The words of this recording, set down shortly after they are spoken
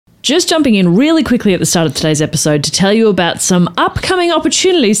Just jumping in really quickly at the start of today's episode to tell you about some upcoming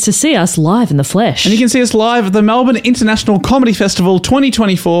opportunities to see us live in the flesh. And you can see us live at the Melbourne International Comedy Festival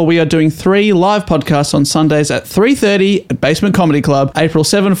 2024. We are doing 3 live podcasts on Sundays at 3:30 at Basement Comedy Club, April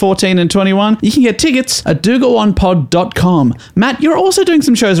 7, 14 and 21. You can get tickets at dogoonpod.com. Matt, you're also doing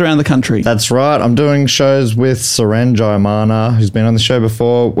some shows around the country. That's right. I'm doing shows with Seren Jayamana, who's been on the show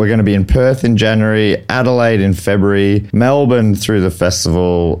before. We're going to be in Perth in January, Adelaide in February, Melbourne through the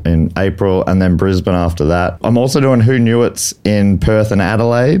festival in April, and then Brisbane after that. I'm also doing Who Knew It's in Perth and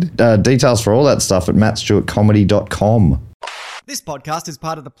Adelaide. Details for all that stuff at mattstewartcomedy.com. This podcast is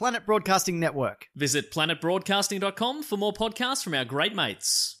part of the Planet Broadcasting Network. Visit planetbroadcasting.com for more podcasts from our great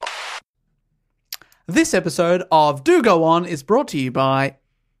mates. This episode of Do Go On is brought to you by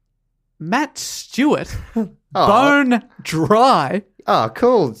Matt Stewart, Bone Dry. Oh,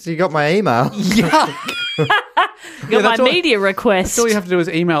 cool. So you got my email. Yuck. Got my media request. That's all you have to do is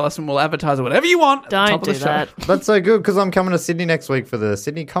email us and we'll advertise or whatever you want. Don't do that. That's so good because I'm coming to Sydney next week for the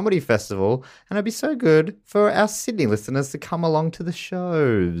Sydney Comedy Festival, and it'd be so good for our Sydney listeners to come along to the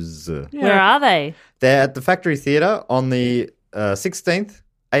shows. Where are they? They're at the Factory Theatre on the 16th,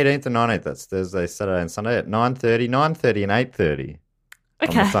 18th and 19th. That's Thursday, Saturday and Sunday at 9:30 and 8:30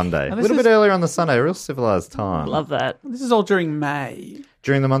 on the Sunday. A little bit earlier on the Sunday, a real civilised time. Love that. This is all during May.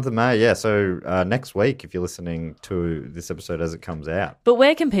 During the month of May, yeah. So next week, if you're listening to this episode as it comes out. But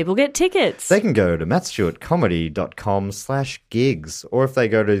where can people get tickets? They can go to mattstewartcomedy.com/gigs, or if they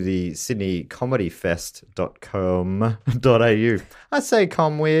go to the sydneycomedyfest.com.au. I say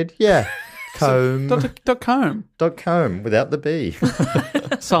com weird, yeah. Comb. .com. .com without the B.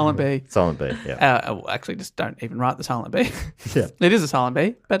 Silent B. Silent B, yeah. Well, actually, just don't even write the silent B. Yeah. It is a silent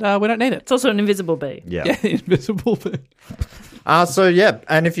B, but we don't need it. It's also an invisible B. Yeah. Yeah, invisible B. So, yeah,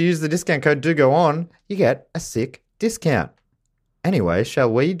 and if you use the discount code Do Go On, you get a sick discount. Anyway,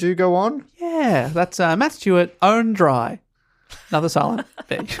 shall we do go on? Yeah, that's Matt Stewart, Own Dry. Another silent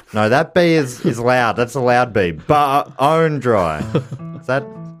B. No, that B is loud. That's a loud B. But Own Dry. Is that?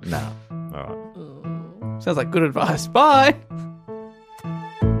 No. All right. Sounds like good advice. Bye.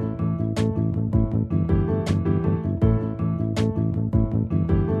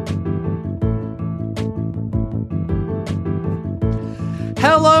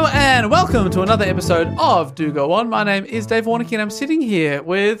 Hello and welcome to another episode of Do Go On. My name is Dave Warnicky and I'm sitting here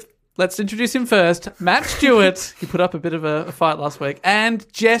with, let's introduce him first, Matt Stewart. He put up a bit of a fight last week.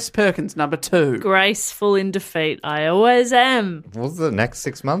 And Jess Perkins, number 2. Graceful in defeat. I always am. What was the next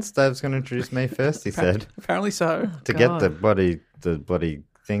 6 months? Dave's going to introduce me first, he said. Apparently so. To get the bloody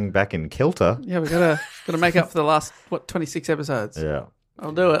thing back in kilter. Yeah, we gotta make up for the last 26 episodes. Yeah.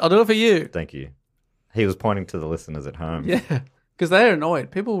 I'll do it. I'll do it for you. Thank you. He was pointing to the listeners at home. Yeah, because they're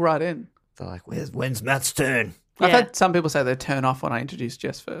annoyed. People write in. They're like, when's Matt's turn? I've Yeah. had some people say they turn off when I introduce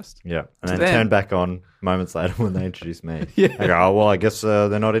Jess first. Yeah. And To then them. turn back on moments later when they introduce me. Yeah. I go, oh, well, I guess they're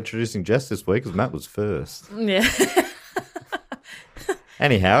not introducing Jess this week because Matt was first. Yeah.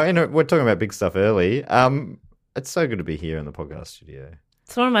 Anyhow, we're talking about big stuff early. It's so good to be here in the podcast studio.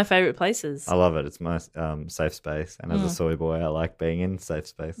 It's one of my favourite places. I love it. It's my safe space. And as a soy boy, I like being in safe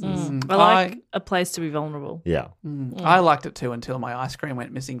spaces. I like a place to be vulnerable. Yeah. I liked it too until my ice cream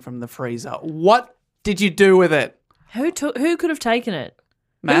went missing from the freezer. What did you do with it? Who could have taken it?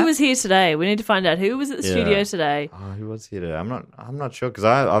 Matt? Who was here today? We need to find out who was at the studio today. Oh, who was here today? I'm not sure because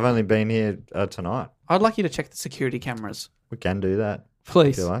I've only been here tonight. I'd like you to check the security cameras. We can do that.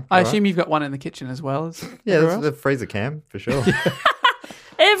 Please. If you like. I All assume you've got one in the kitchen as well. Yeah, everywhere that's else? the freezer cam for sure.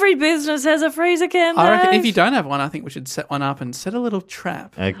 Every business has a freezer cam. I reckon Dave. if you don't have one, I think we should set one up and set a little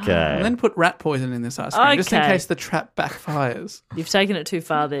trap. Okay. And then put rat poison in this ice cream, just in Okay. case the trap backfires. You've taken it too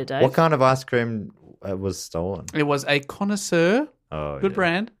far there, Dave. What kind of ice cream was stolen? It was a connoisseur, Oh, good yeah.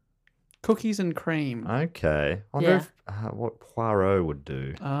 brand, cookies and cream. Okay. I wonder Yeah. if, what Poirot would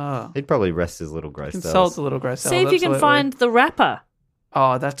do. Ah, He'd probably rest his little grey cells. consult the little grey cells. See if you can absolutely. find the wrapper.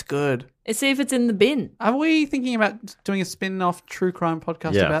 Oh, that's good. And see if it's in the bin. Are we thinking about doing a spin-off true crime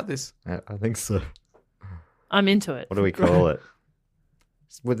podcast Yeah. about this? Yeah, I think so. I'm into it. What do we call it?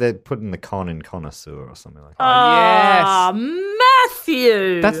 Would they put in the con in connoisseur or something like that? Ah,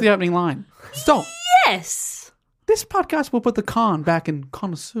 Matthew. That's the opening line. Stop. yes. This podcast will put the con back in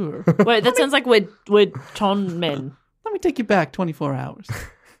connoisseur. Wait, that sounds like we're ton men. Let me take you back 24 hours.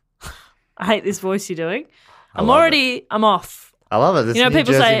 I hate this voice you're doing. I'm love off. I love it. This You know, New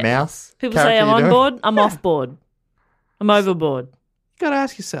people Jersey say- Mouse. People say character I'm you're on doing. board. I'm off board. I'm overboard. You got to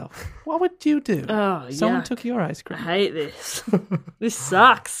ask yourself, what would you do? Oh, Someone yuck. took your ice I cream. hate this. This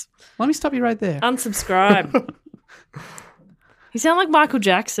sucks. Let me stop you right there. Unsubscribe. You sound like Michael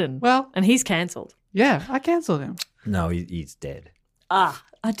Jackson. Well, And he's cancelled. yeah, I cancelled him. No, he's dead. Ah,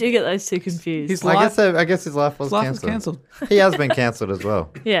 I do get those two confused. His I life, guess his life was his life was cancelled. cancelled. He has been cancelled as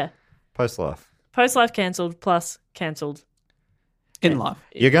well. Yeah. Post-life. Post-life cancelled plus cancelled. In life.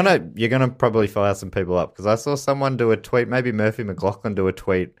 You're gonna probably fire some people up because I saw someone do a tweet, maybe Murphy McLaughlin do a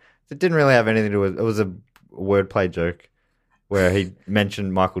tweet that didn't really have anything to do with it. Was a wordplay joke where he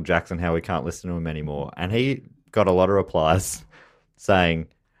mentioned Michael Jackson, how we can't listen to him anymore, and he got a lot of replies saying,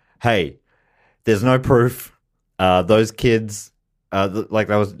 "Hey, there's no proof. Those kids." Like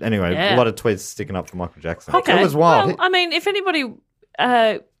that was anyway. Yeah. A lot of tweets sticking up for Michael Jackson. Okay. It was wild. Well, I mean, if anybody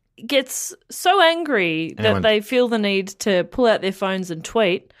gets so angry that they feel the need to pull out their phones and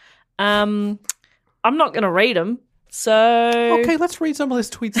tweet, I'm not going to read them. So Okay, let's read some of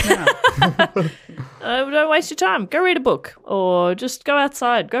those tweets now. don't waste your time. Go read a book or just go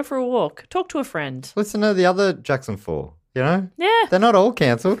outside, go for a walk, talk to a friend. Listen to the other Jackson 4. You know, Yeah, they're not all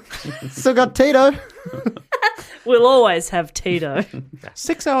cancelled. Still got Tito. we'll always have Tito.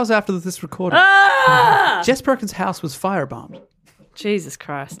 6 hours after this recording, Jess Perkins' house was firebombed. Jesus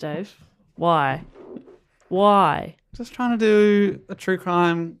Christ, Dave. Why? Why? Just trying to do a true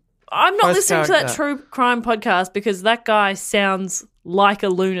crime. I'm not listening to that Post-character. true crime podcast because that guy sounds like a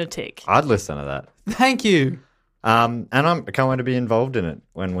lunatic. I'd listen to that. Thank you. And I can't wait to be involved in it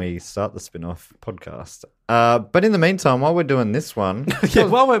when we start the spin-off podcast. But in the meantime, while we're doing this one, Yeah,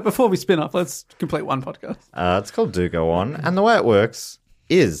 well, before we spin off, let's complete one podcast. it's called Do Go On. And the way it works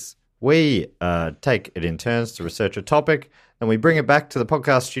is we take it in turns to research a topic, and we bring it back to the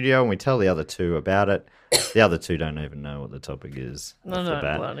podcast studio and we tell the other two about it. The other two don't even know what the topic is. I off the don't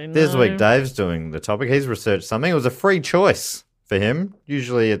bat. bloody This know. week, Dave's doing the topic. He's researched something. It was a free choice for him.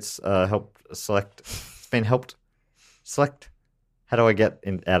 Usually it's helped select. It's been helped select. How do I get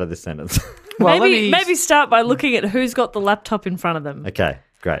out of this sentence? Well, maybe start by looking at who's got the laptop in front of them. Okay,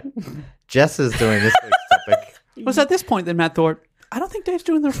 great. Jess is doing this week's topic. was at this point that Matt thought, I don't think Dave's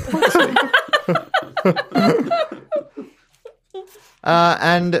doing the report this week.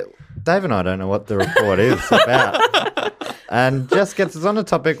 And Dave and I don't know what the report is about. And Jess gets us on a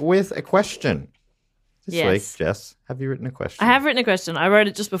topic with a question. This Yes. week, Jess, have you written a question? I have written a question. I wrote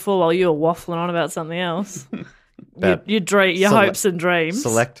it just before while you were waffling on about something else. About your select- hopes and dreams.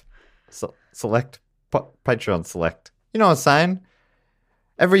 Select Patreon select. You know what I'm saying?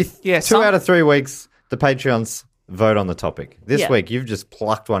 Every two out of 3 weeks, the Patreons vote on the topic. This Yeah. week, you've just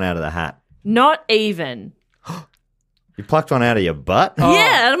plucked one out of the hat. Not even. You plucked one out of your butt?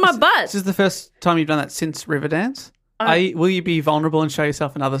 Yeah, out of my butt. This is the first time you've done that since Riverdance. Will you be vulnerable and show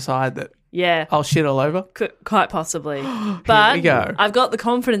yourself another side that Yeah, I'll shit all over? quite possibly. But we go. I've got the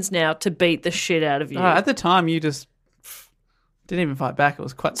confidence now to beat the shit out of you. At the time, you just didn't even fight back. It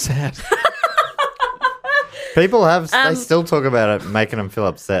was quite sad. People they still talk about it, making them feel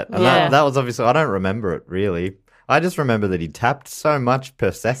upset. And Yeah. that was obviously, I don't remember it really. I just remember that he tapped so much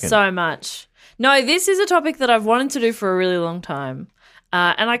per second. So much. No, this is a topic that I've wanted to do for a really long time.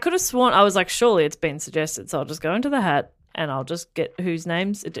 And I could have sworn, I was like, surely it's been suggested, so I'll just go into the hat and I'll just get whose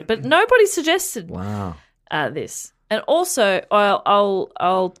names it did. But nobody suggested Wow. this. And also,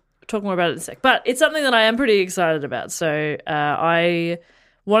 I'll talk more about it in a sec. But it's something that I am pretty excited about. So I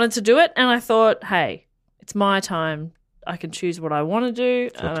wanted to do it, and I thought, hey, it's my time. I can choose what I want to do,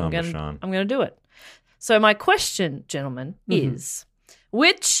 your and time to shine. I'm going to do it. So my question, gentlemen, is...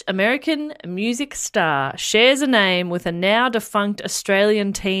 which American music star shares a name with a now defunct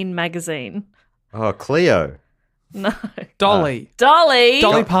Australian teen magazine? Oh, Cleo. No. Dolly. Dolly.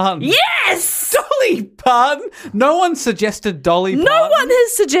 Dolly Parton. Yes! Dolly Parton? No one suggested Dolly Parton. No one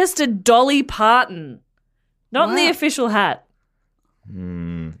has suggested Dolly Parton. Not in the Wow. official hat.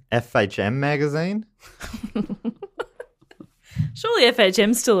 FHM magazine? Surely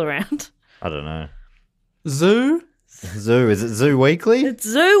FHM's still around. I don't know. Zoo? Zoo. Is it Zoo Weekly? It's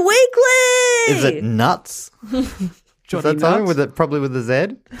Zoo Weekly! Is it Nuts? Is Johnny that something Nuts? probably with a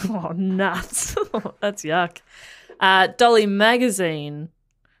Z? Oh, nuts. That's yuck. Dolly Magazine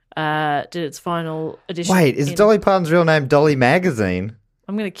did its final edition. Wait, is Dolly Parton's real name Dolly Magazine?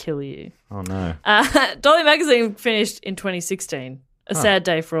 I'm going to kill you. Oh, no. Dolly Magazine finished in 2016. A sad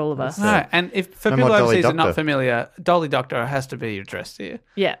day for all of us. No, and if for No people more Dolly overseas who are not Doctor. familiar, Dolly Doctor has to be addressed here.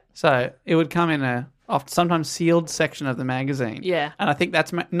 Yeah. So it would come in a sometimes sealed section of the magazine. Yeah. And I think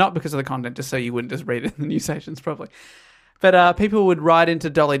that's not because of the content, just so you wouldn't just read it in the news stations probably. But people would write into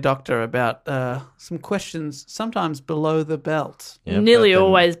Dolly Doctor about some questions, sometimes below the belt. Yeah, Nearly about the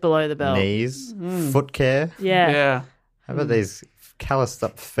always below the belt. Knees, foot care. Yeah. Yeah. How about these calloused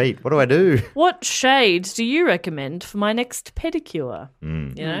up feet? What do I do? What shade do you recommend for my next pedicure?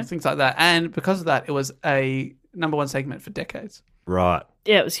 You know? Things like that. And because of that, it was a number one segment for decades. Right.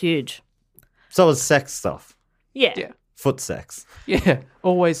 Yeah, it was huge. So it's sex stuff. Yeah. Yeah. Foot sex. Yeah,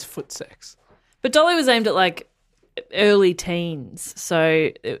 always foot sex. But Dolly was aimed at like early teens. So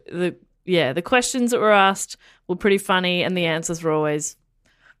the questions that were asked were pretty funny and the answers were always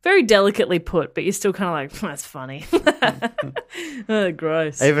very delicately put, but you're still kind of like, that's funny. Oh,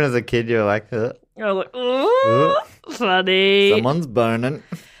 gross. Even as a kid, you're like, I was like, ooh, funny. someone's boning.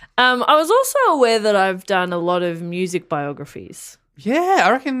 I was also aware that I've done a lot of music biographies. Yeah,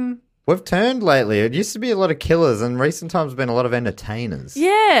 I reckon. We've turned lately. It used to be a lot of killers, and recent times have been a lot of entertainers.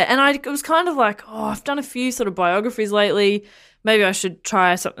 Yeah, and I was kind of like, I've done a few sort of biographies lately. Maybe I should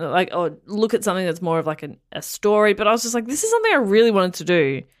try something like, or look at something that's more of like a story. But I was just like, this is something I really wanted to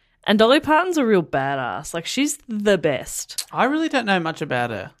do. And Dolly Parton's a real badass. Like, she's the best. I really don't know much about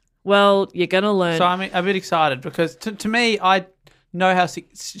her. Well, you're going to learn. So I'm a bit excited because to me, I know how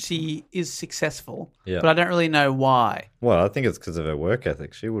she is successful, but I don't really know why. Well, I think it's because of her work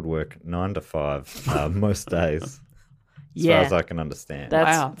ethic. She would work 9 to 5 most days, as far as I can understand.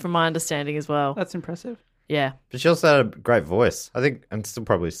 That's from my understanding as well. That's impressive. Yeah. But she also had a great voice, I think, and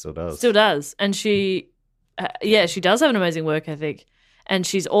probably still does. Still does. And she does have an amazing work ethic. And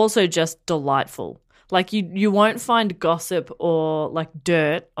she's also just delightful. Like, you won't find gossip or, like,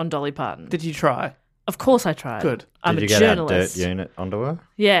 dirt on Dolly Parton. Did you try? Of course I tried. Good. I'm Did a you get journalist. our dirt unit onto her?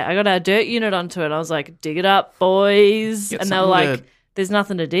 Yeah, I got our dirt unit onto it. I was like, dig it up, boys. Get And they were something like, good. there's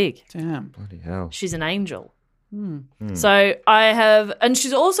nothing to dig. Damn. Bloody hell. She's an angel. So I have, and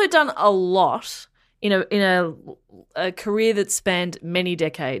she's also done a lot in a career that spanned many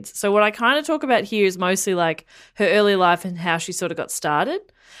decades. So what I kind of talk about here is mostly like her early life and how she sort of got started.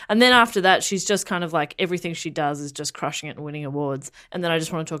 And then after that, she's just kind of like everything she does is just crushing it and winning awards. And then I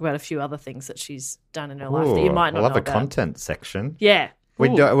just want to talk about a few other things that she's done in her life that you might not I love know a about. content section. Yeah.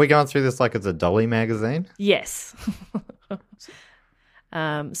 Are we going through this like it's a Dolly magazine? Yes.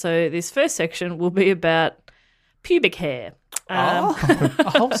 So this first section will be about pubic hair. A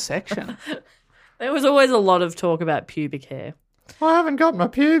whole section. There was always a lot of talk about pubic hair. I haven't got my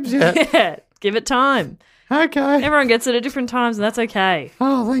pubes yet. Yeah, give it time. Okay. Everyone gets it at different times, and that's okay.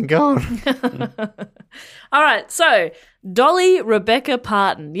 Oh, thank God. All right, so Dolly Rebecca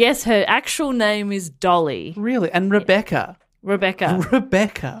Parton. Yes, her actual name is Dolly. Really? And Rebecca.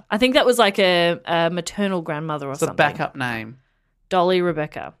 Rebecca. I think that was like a maternal grandmother or It's a something. backup name. Dolly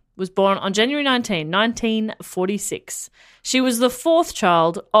Rebecca was born on January 19, 1946. She was the fourth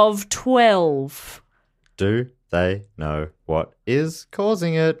child of 12. Do they know what is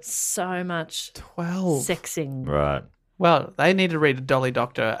causing it? So much 12. sexing. Right. Well, they need to read a Dolly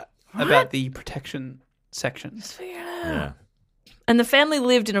Doctor about the protection sections. Yeah. And the family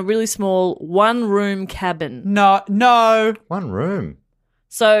lived in a really small one-room cabin. No. One room.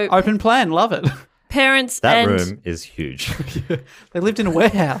 So Open plan. Love it. parents That and room is huge. They lived in a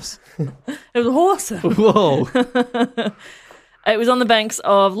warehouse. it was awesome. Whoa. It was on the banks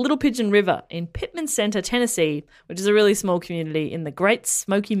of Little Pigeon River in Pittman Center, Tennessee, which is a really small community in the Great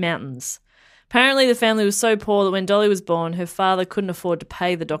Smoky Mountains. Apparently, the family was so poor that when Dolly was born, her father couldn't afford to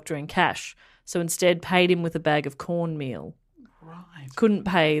pay the doctor in cash, so instead paid him with a bag of cornmeal. Right. Couldn't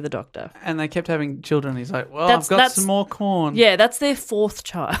pay the doctor. And they kept having children. He's like, well, That's- I've got that's- some more corn. Yeah, that's their fourth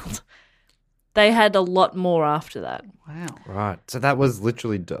child. They had a lot more after that. Wow. Right. So that was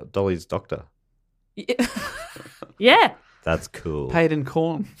literally Dolly's doctor. Yeah. That's cool. Paid in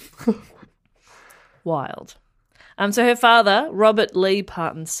corn. Wild. So her father, Robert Lee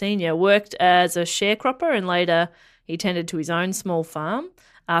Parton Sr., worked as a sharecropper and later he tended to his own small farm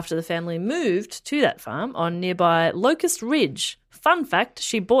after the family moved to that farm on nearby Locust Ridge. Fun fact,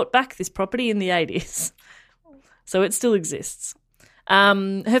 she bought back this property in the 80s. So it still exists.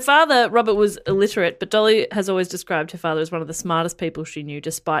 Her father, Robert, was illiterate, but Dolly has always described her father as one of the smartest people she knew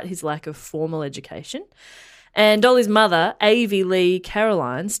despite his lack of formal education. And Dolly's mother, Avie Lee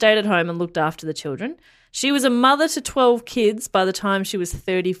Caroline, stayed at home and looked after the children. She was a mother to 12 kids by the time she was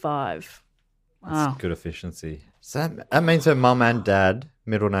 35. Wow. Good efficiency. So that means her mum and dad,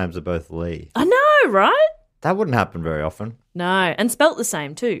 middle names are both Lee. I know, right? That wouldn't happen very often. No, and spelt the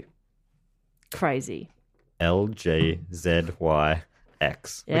same too. Crazy. LGZYX.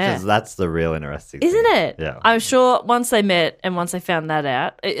 Yeah. That's the real interesting thing. Isn't it? Yeah. I'm sure once they met and once they found that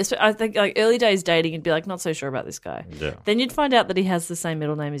out, I think like early days dating, you'd be like, not so sure about this guy. Yeah. Then you'd find out that he has the same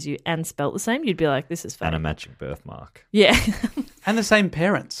middle name as you and spelt the same. You'd be like, this is fake. And a matching birthmark. Yeah. And the same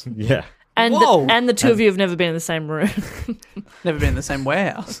parents. Yeah. and Whoa. the two of you have never been in the same room. Never been in the same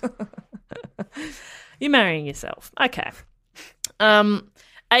warehouse. You're marrying yourself. Okay.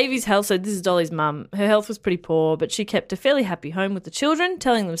 Avie's health, so this is Dolly's mum, her health was pretty poor, but she kept a fairly happy home with the children,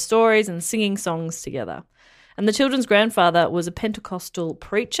 telling them stories and singing songs together. And the children's grandfather was a Pentecostal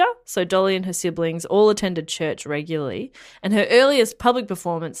preacher, so Dolly and her siblings all attended church regularly. And her earliest public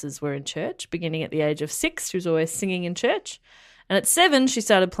performances were in church, beginning at the age of 6. She was always singing in church. And at 7, she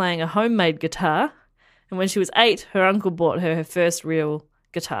started playing a homemade guitar. And when she was 8, her uncle bought her first real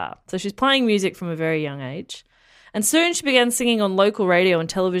guitar. So she's playing music from a very young age. And soon she began singing on local radio and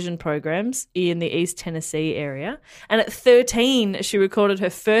television programs in the East Tennessee area. And at 13, she recorded her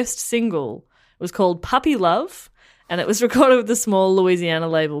first single. It was called Puppy Love, and it was recorded with a small Louisiana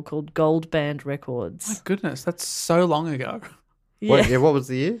label called Gold Band Records. My goodness, that's so long ago. Yeah. What was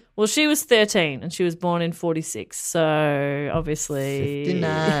the year? Well, she was 13, and she was born in 46, so obviously...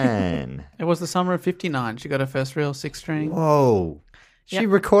 59. It was the summer of 59. She got her first real 6-string. Whoa. She Yep.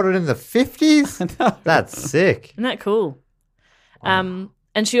 recorded in the 50s? That's sick. Isn't that cool?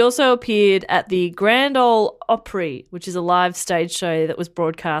 And she also appeared at the Grand Ole Opry, which is a live stage show that was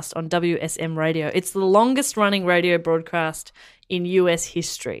broadcast on WSM radio. It's the longest running radio broadcast in US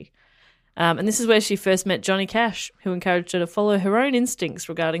history. And this is where she first met Johnny Cash, who encouraged her to follow her own instincts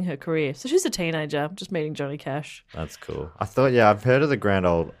regarding her career. So she's a teenager, just meeting Johnny Cash. That's cool. I thought, I've heard of the Grand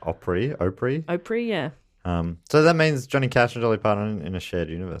Old Opry. Opry, yeah. So that means Johnny Cash and Dolly Parton in a shared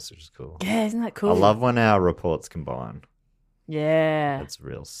universe, which is cool. Yeah, isn't that cool? I love when our reports combine. Yeah. That's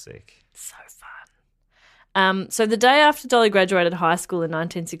real sick. So fun. So the day after Dolly graduated high school in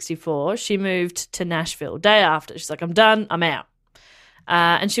 1964, she moved to Nashville. Day after. She's like, I'm done, I'm out.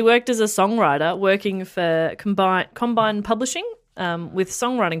 And she worked as a songwriter, working for Combine Publishing with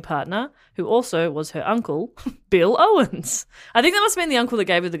songwriting partner, who also was her uncle, Bill Owens. I think that must have been the uncle that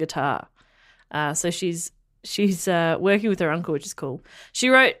gave her the guitar. So she's working with her uncle, which is cool. She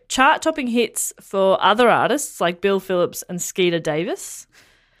wrote chart-topping hits for other artists like Bill Phillips and Skeeter Davis.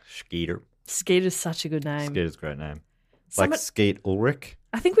 Skeeter. Skeeter's such a good name. Skeeter's a great name. Like Skeet Ulrich.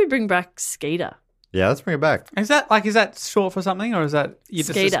 I think we bring back Skeeter. Yeah, let's bring it back. Is that short for something, or is that you're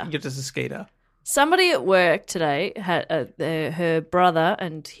Skeeter. just a skeeter? Somebody at work today had her brother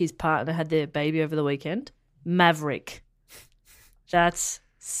and his partner had their baby over the weekend. Maverick. That's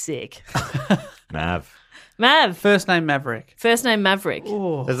sick. Mav. First name Maverick. First name Maverick.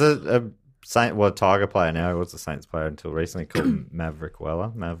 Oh. There's a Saint, Tiger player now. He was a Saints player until recently called Maverick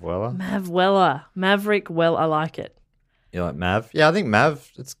Weller. Mav Weller. Mav Weller. Maverick Well, I like it. You like Mav? Yeah, I think Mav,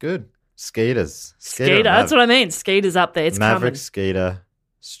 it's good. Skeeters. Skeeter. That's what I mean. Skeeter's up there. It's Maverick, coming. Skeeter,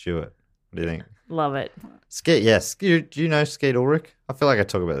 Stewart. What do you think? Love it. Skeet, yes. Do you know Skeet Ulrich? I feel like I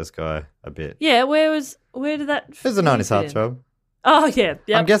talk about this guy a bit. Yeah, where did that... There's a 90s fit in? heartthrob. Oh, yeah.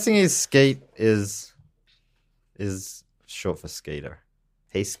 Yep. I'm guessing his Skeet is short for Skeeter.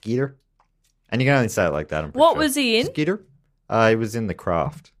 Hey, Skeeter. And you can only say it like that. I'm pretty What sure. was he in? Skeeter? He was in The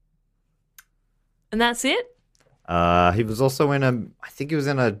Craft. And that's it? He was also in I think he was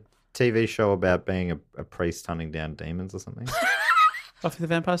in a TV show about being a priest hunting down demons or something. Buffy the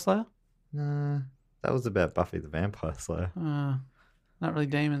Vampire Slayer? No, that was about Buffy the Vampire Slayer. Not really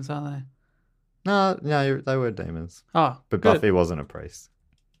demons, are they? No, they were demons. Oh, But good. Buffy wasn't a priest.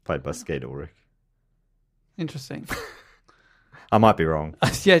 Played by Skeet Ulrich. Interesting. I might be wrong.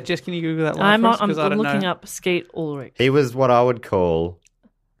 Yeah, Jess, can you Google that one I'm for us? 'Cause I don't looking know. up Skeet Ulrich. He was what I would call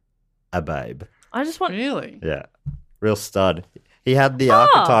a babe. I just want... Really? Yeah. Real stud. He had the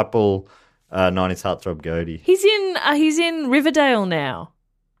archetypal 90s heartthrob goatee. He's in Riverdale now.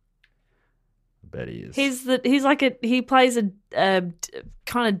 I bet he is. He plays a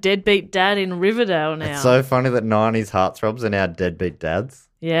kind of deadbeat dad in Riverdale now. It's so funny that 90s heartthrobs are now deadbeat dads.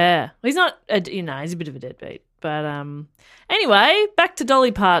 Yeah. Well, he's not, he's a bit of a deadbeat. But anyway, back to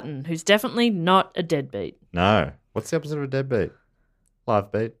Dolly Parton, who's definitely not a deadbeat. No. What's the opposite of a deadbeat?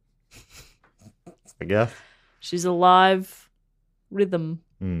 Live beat. I guess. She's a live rhythm.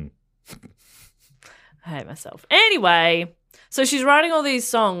 Mm. I hate myself. Anyway, so she's writing all these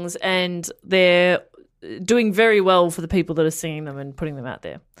songs and they're doing very well for the people that are singing them and putting them out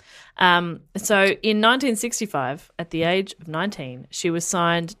there. So in 1965, at the age of 19, she was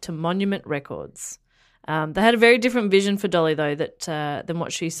signed to Monument Records. They had a very different vision for Dolly, though, than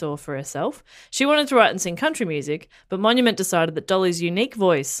what she saw for herself. She wanted to write and sing country music, but Monument decided that Dolly's unique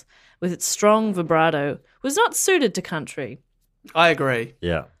voice, with its strong vibrato, was not suited to country. I agree.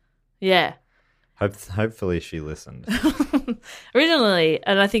 Yeah. Yeah. Hopefully she listened. Originally,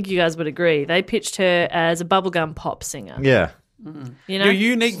 and I think you guys would agree, they pitched her as a bubblegum pop singer. Yeah. You know? Your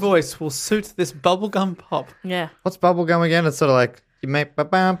unique voice will suit this bubblegum pop. Yeah. What's bubblegum again? It's sort of like you make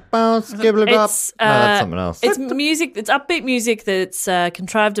skibbly bop. It's, No, that's something else. It's music. It's upbeat music that's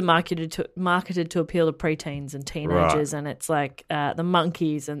contrived and marketed to appeal to preteens and teenagers, and it's like the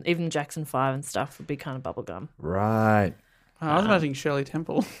Monkees and even Jackson 5 and stuff would be kind of bubblegum. Right. Oh, I was imagining Shirley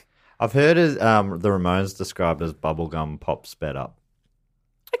Temple. I've heard the Ramones described as bubblegum pop sped up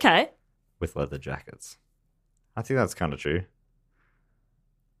Okay. with leather jackets. I think that's kind of true.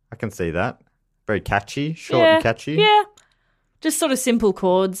 I can see that. Very catchy, short and catchy. Yeah. Just sort of simple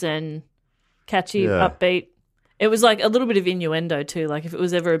chords and catchy, upbeat. It was like a little bit of innuendo too. Like if it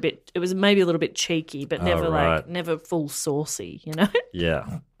was ever it was maybe a little bit cheeky, but never never full saucy, you know?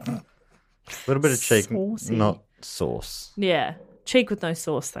 Yeah. A little bit of cheek, Saucy. not sauce. Yeah. Cheek with no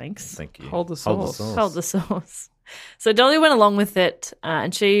sauce, thanks. Thank you. Hold the sauce. Hold the sauce. So Dolly went along with it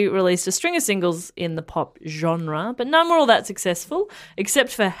and she released a string of singles in the pop genre, but none were all that successful,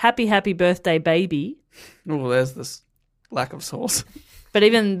 except for Happy Happy Birthday Baby. Oh, there's this lack of sauce. But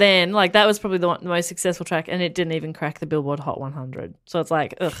even then, like that was probably the most successful track and it didn't even crack the Billboard Hot 100. So it's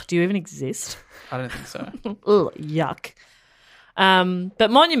like, ugh, do you even exist? I don't think so. Ugh, yuck.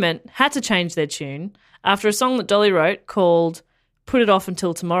 But Monument had to change their tune after a song that Dolly wrote called Put It Off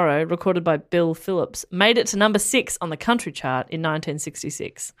Until Tomorrow, recorded by Bill Phillips, made it to number 6 on the country chart in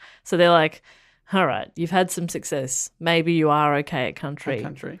 1966. So they're like, all right, you've had some success. Maybe you are okay at country.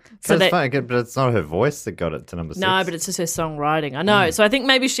 So it's funny, but it's not her voice that got it to number 6. No, but it's just her songwriting. I know. So I think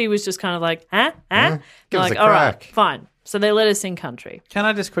maybe she was just kind of like, huh? Give us Like, a all right, crack. fine. So they let us sing country. Can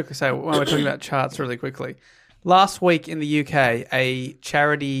I just quickly say, when we're talking about charts really quickly, last week in the UK, a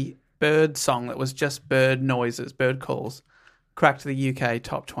charity bird song that was just bird noises, bird calls, cracked the UK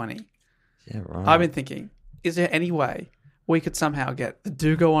top 20. Yeah, right. I've been thinking, is there any way we could somehow get the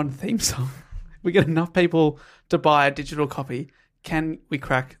Do Go On theme song? We get enough people to buy a digital copy. Can we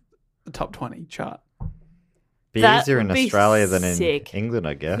crack the top 20 chart? Be That easier in would be Australia than in sick. England,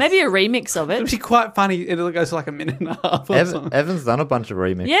 I guess. Maybe a remix of It would it. be quite funny. It'll go to like a minute and a half or something. Evan's done a bunch of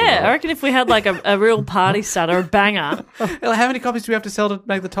remixes. Yeah, I reckon if we had like a real party starter, a banger. How many copies do we have to sell to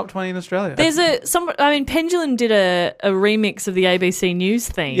make the top 20 in Australia? There's Pendulum did a remix of the ABC News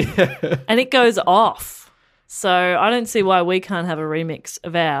theme and it goes off. So I don't see why we can't have a remix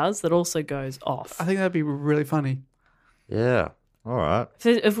of ours that also goes off. I think that'd be really funny. Yeah. All right. So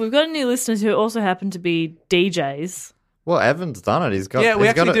if we've got any listeners who also happen to be DJs, Well, Evan's done it. He's got. Yeah, we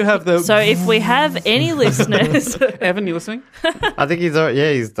he's got actually it. do have the... so if we have any listeners, Evan, you listening? I think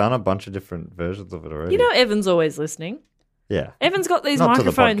he's done a bunch of different versions of it already. you know Evan's always listening. Yeah. Evan's got these Not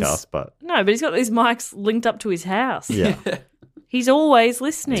microphones. to the podcast, but No, but he's got these mics linked up to his house. yeah. He's always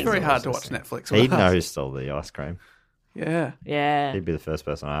listening. It's very hard to watch Netflix. He'd with know us. who stole the ice cream. Yeah. Yeah. He'd be the first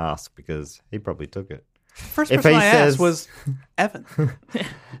person I ask because he probably took it. First If person he I asked says- was Evan.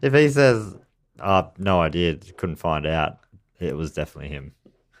 If he says, no idea, couldn't find out, it was definitely him.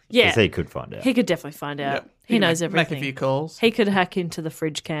 Yeah. Because he could find out. He could definitely find out. Yep. He knows Make everything. a few calls. He could hack into the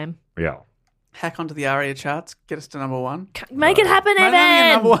fridge cam. Yeah. Hack onto the ARIA charts. Get us to number 1. Make it happen, Maybe having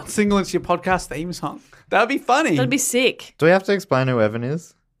a number Evan! 1 single into your podcast theme song. That would be funny. That'd be sick. Do we have to explain who Evan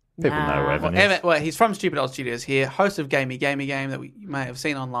is? People know who Nah. Evan Well, is. Evan, he's from Stupid Old Studios here, host of Gamey Game that you may have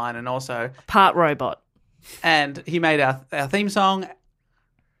seen online, Part robot. and he made our theme song.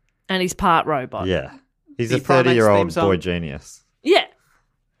 And he's part robot. Yeah. He's The a Primates 30-year-old theme song. boy genius. Yeah.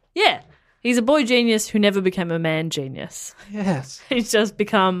 Yeah. He's a boy genius who never became a man genius. Yes. He's just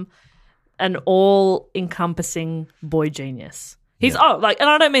become an all-encompassing boy genius. He's, and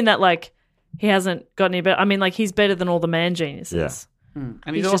I don't mean that like he hasn't got any better. I mean like he's better than all the man geniuses. Yeah.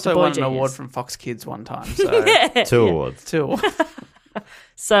 And He's he's just a also boy won an genius. award from Fox Kids one time. So Yeah. 2 awards. 2.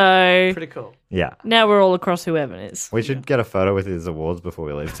 So Pretty cool. Yeah. now we're all across who Evan is. We should get a photo with his awards before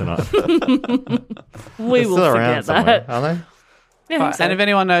we leave tonight. We They're will still around forget somewhere, that. aren't they? Yeah, I think so. And if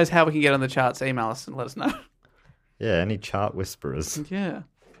anyone knows how we can get on the charts, email us and let us know. Yeah, any chart whisperers. Yeah.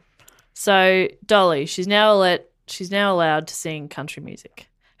 So Dolly, she's now allowed to sing country music.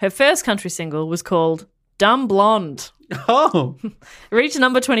 Her first country single was called Dumb Blonde. Oh. It reached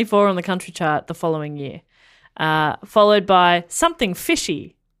number 24 on the country chart the following year, followed by Something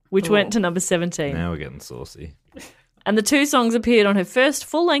Fishy, which went to number 17. Now we're getting saucy. And the 2 songs appeared on her first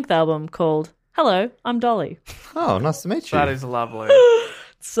full-length album called Hello, I'm Dolly. Oh, nice to meet you. That is lovely.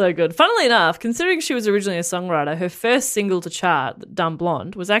 So good. Funnily enough, considering she was originally a songwriter, her first single to chart, Dumb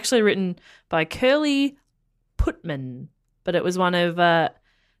Blonde, was actually written by Curly Putman, but it was one of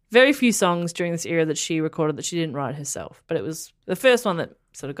very few songs during this era that she recorded that she didn't write herself. But it was the first one that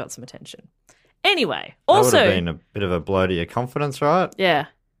sort of got some attention. Anyway, That also... would have been a bit of a blow to your confidence, right? Yeah.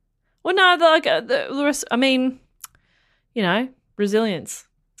 Well, no, the rest, I mean, you know, resilience.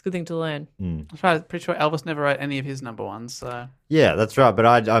 It's a good thing to learn. I'm pretty sure Elvis never wrote any of his number ones. So Yeah, that's right.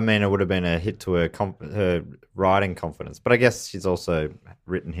 But I mean, it would have been a hit to her writing confidence. But I guess she's also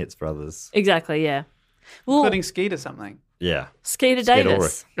written hits for others. Exactly, yeah. Well, including Skeeter something. Yeah. Skeeter Skeet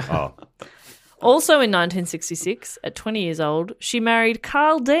Davis. Ulrich. Oh, Also in 1966, at 20 years old, she married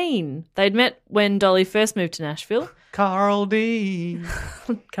Carl Dean. They'd met when Dolly first moved to Nashville. Carl D.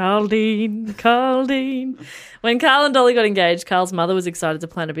 Carl Dean. When Carl and Dolly got engaged, Carl's mother was excited to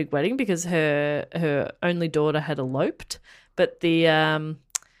plan a big wedding because her only daughter had eloped. But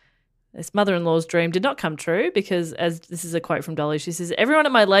this mother-in-law's dream did not come true because, as this is a quote from Dolly, she says, everyone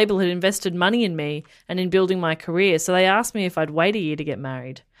at my label had invested money in me and in building my career, so they asked me if I'd wait a year to get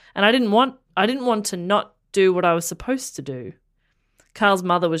married. And I didn't want to not do what I was supposed to do. Carl's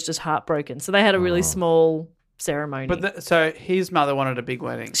mother was just heartbroken, so they had a really small ceremony. But so his mother wanted a big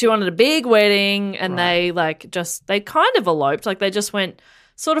wedding. She wanted a big wedding, and they kind of eloped. Like they just went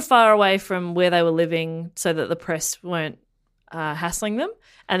sort of far away from where they were living, so that the press weren't hassling them.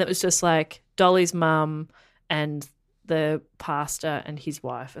 And it was just like Dolly's mum and the pastor and his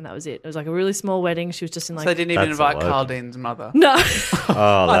wife, and that was it. It was like a really small wedding. She was just in like. So they didn't even That's invite eloped. Carl Dean's mother. No.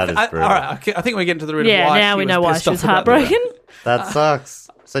 Oh, that is brutal. All right, I think we're getting to the root of Yeah, why now she we was know why pissed she was off about that. heartbroken. That sucks.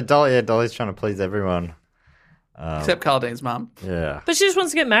 So Dolly's trying to please everyone. Except Carl Dean's mum. Yeah. But she just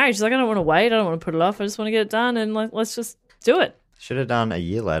wants to get married. She's like, I don't want to wait. I don't want to put it off. I just want to get it done, and like, let's just do it. Should have done a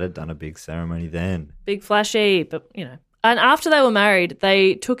year later, done a big ceremony then. Big flashy, but you know. And after they were married,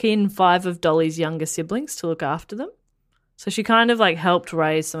 they took in 5 of Dolly's younger siblings to look after them. So she kind of like helped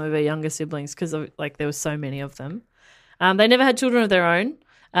raise some of her younger siblings because like there were so many of them. They never had children of their own.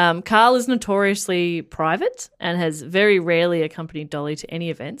 Carl is notoriously private and has very rarely accompanied Dolly to any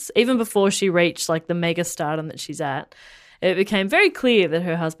events. Even before she reached like the mega stardom that she's at, it became very clear that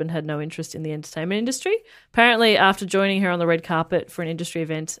her husband had no interest in the entertainment industry. Apparently, after joining her on the red carpet for an industry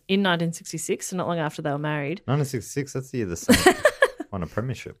event in 1966, and not long after they were married. 1966, that's the year the Saints won a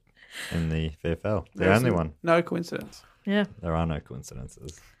premiership in the VFL. The only one. No coincidence. Yeah. There are no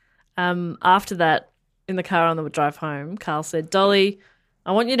coincidences. After that, in the car on the drive home, Carl said, Dolly,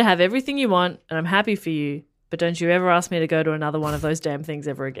 I want you to have everything you want, and I'm happy for you, but don't you ever ask me to go to another one of those damn things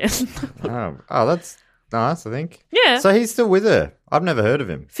ever again. Oh, that's nice, I think. Yeah. So he's still with her. I've never heard of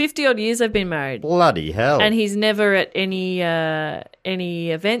him. 50-odd years they've been married. Bloody hell. And he's never at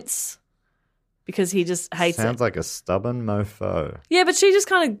any events because he just hates it. Sounds like a stubborn mofo. Yeah, but she just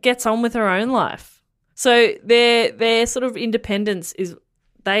kind of gets on with her own life. So their sort of independence is,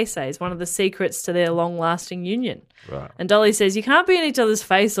 they say, is one of the secrets to their long-lasting union. Right. And Dolly says, you can't be in each other's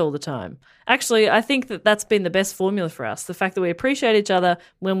face all the time. Actually, I think that that's been the best formula for us, the fact that we appreciate each other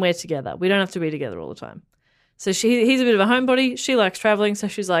when we're together. We don't have to be together all the time. So he's a bit of a homebody. She likes traveling, so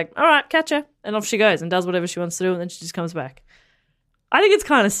she's like, all right, catch her. And off she goes and does whatever she wants to do, and then she just comes back. I think it's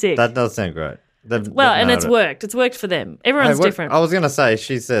kind of sick. That does sound great. And it's worked. It's worked for them. Everyone's different. I was going to say,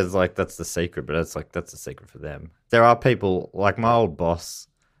 she says, like, that's the secret, but it's like, that's the secret for them. There are people, like my old boss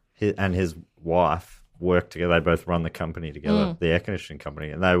and his wife work together. They both run the company together, the air conditioning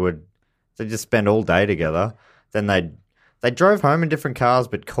company, and they just spend all day together. Then they drove home in different cars,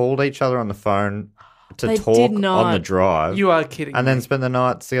 but called each other on the phone to They talk did not. on the drive. You are kidding and me. then spend the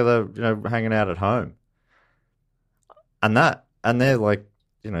night together, hanging out at home. And they're like,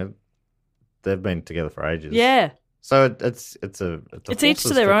 they've been together for ages. Yeah. So it's Each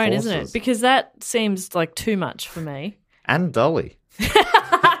to their own, isn't it? Because that seems like too much for me. And Dolly's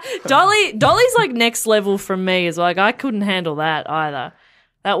like next level from me. Is like I couldn't handle that either.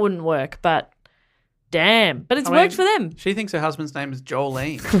 That wouldn't work. But damn, but it's worked for them. She thinks her husband's name is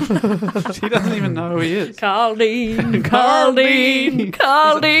Jolene. She doesn't even know who he is. Carl Dean. Don't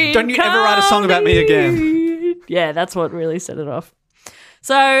you ever write a song about me again? Yeah, that's what really set it off.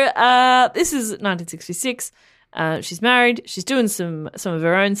 So this is 1966. She's married. She's doing some of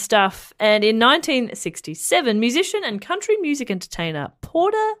her own stuff. And in 1967, musician and country music entertainer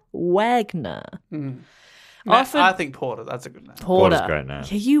Porter Wagner offered... I think Porter. That's a good name. Porter. Porter's a great name.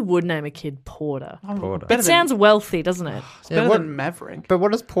 Yeah, you would name a kid Porter. Porter. It sounds wealthy, doesn't it? Better what- than Maverick. But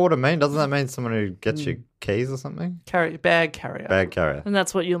what does porter mean? Doesn't that mean someone who gets your keys or something? Bag carrier. Bag carrier. And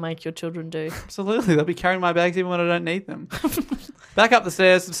that's what you'll make your children do. Absolutely. They'll be carrying my bags even when I don't need them. Back up the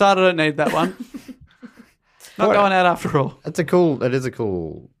stairs. Decide I don't need that one. Not going out after all. It is a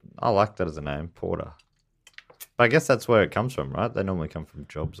cool, I like that as a name, Porter. But I guess that's where it comes from, right? They normally come from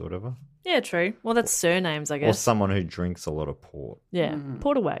jobs or whatever. Yeah, true. Well, that's surnames, I Or guess. someone who drinks a lot of port. Yeah,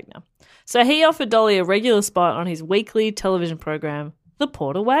 Porter Wagner. So he offered Dolly a regular spot on his weekly television program, The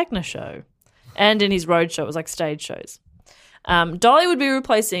Porter Wagner Show. And in his road show, it was like stage shows. Dolly would be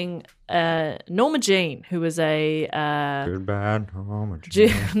replacing Norma Jean, who was a... Goodbye, Norma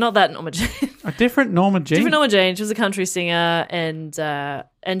Jean. not that Norma Jean. A different Norma Jean. Different Norma Jean. She was a country singer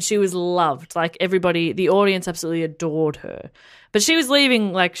and she was loved. Like everybody, the audience absolutely adored her. But she was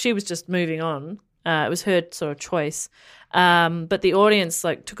leaving, like she was just moving on. It was her sort of choice. But the audience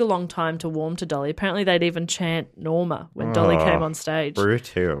took a long time to warm to Dolly. Apparently, they'd even chant Norma when Dolly came on stage.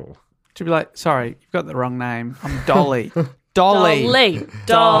 Brutal. To be like, sorry, you've got the wrong name. I'm Dolly. Dolly.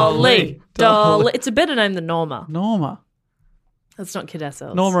 Dolly. It's a better name than Norma. Norma. Let's not kid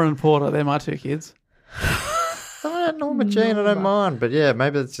ourselves. Norma and Porter, they're my two kids. Norma Jean, I don't mind. But yeah,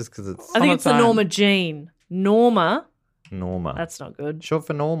 maybe it's just because it's I think on it's its the own. Norma Jean. Norma. That's not good. short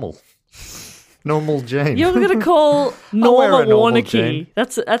for normal. Normal Jean. You're going to call wear Norma a normal Warnicky. jean.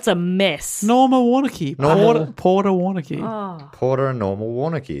 That's a mess. Norma Warnicky. Normal- Porter Warnicky. Oh. Porter and normal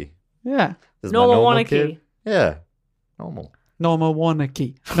Warnicky. Yeah. This is my Norma normal Warnicky. kid. Yeah. Normal. Norma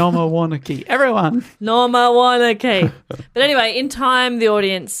Warnicky. Norma Warnicky. Everyone. Norma Warnicky. But anyway, in time, the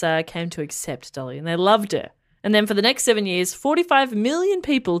audience came to accept Dolly and they loved her. And then for the next 7 years, 45 million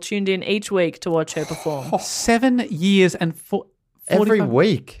people tuned in each week to watch her perform. 7 years and 45 Every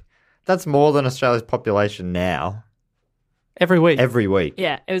week. That's more than Australia's population now. Every week. Every week.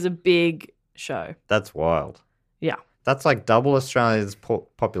 Yeah, it was a big show. That's wild. Yeah. That's like double Australia's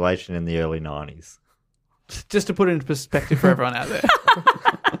population in the early 90s. Just to put it into perspective for everyone out there.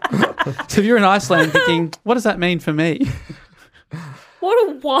 So if you're in Iceland thinking, what does that mean for me? What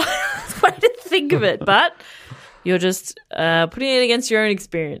a wild way to think of it. But you're just putting it against your own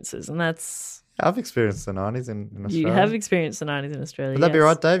experiences. And that's... I've experienced the 90s in Australia. You have experienced the 90s in Australia. Would that be yes.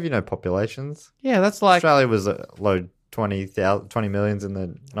 right, Dave? You know populations. Yeah, that's like... Australia was low 20 millions in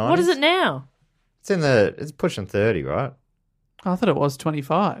the 90s. What is it now? It's pushing 30, right? I thought it was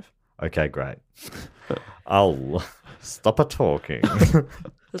 25. Okay, great. I'll stop a talking.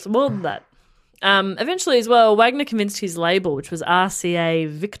 It's more than that. Eventually as well, Wagner convinced his label, which was RCA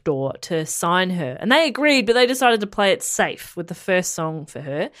Victor, to sign her. And they agreed, but they decided to play it safe with the first song for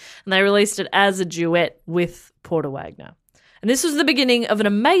her. And they released it as a duet with Porter Wagner. And this was the beginning of an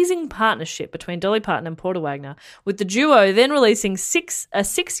amazing partnership between Dolly Parton and Porter Wagner, with the duo then releasing a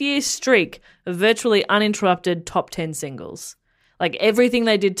 6-year streak of virtually uninterrupted top 10 singles. Like everything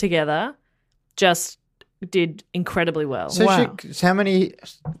they did together just did incredibly well. So Wow. how many?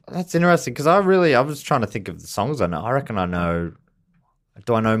 That's interesting because I was trying to think of the songs I know. I reckon I know.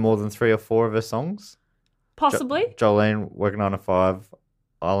 Do I know more than 3 or 4 of her songs? Possibly. Jolene, Working on a 5,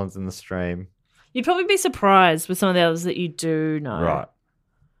 Islands in the Stream. You'd probably be surprised with some of the others that you do know. Right.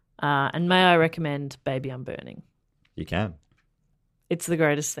 And may I recommend Baby I'm Burning? You can. It's the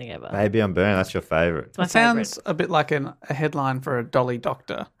greatest thing ever. Maybe I'm Burning. That's your favourite. It's my It sounds a bit like a headline for a Dolly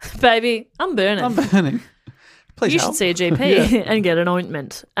doctor. favourite. Baby, I'm burning. I'm burning. Please you help. should see a GP and get an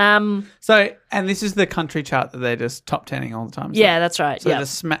ointment. So, and this is the country chart that they're just top 10ing all the time. So, Yeah, that's right. So Yeah. they're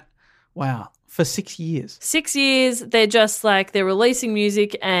just wow. For 6 years. 6 years, they're just they're releasing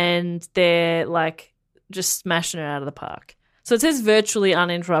music and they're just smashing it out of the park. So it says virtually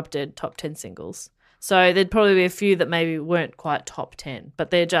uninterrupted top 10 singles. So there'd probably be a few that maybe weren't quite top 10,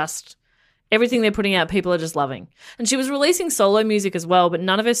 but they're just, everything they're putting out, people are just loving. And she was releasing solo music as well, but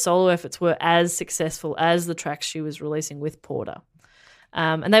none of her solo efforts were as successful as the tracks she was releasing with Porter.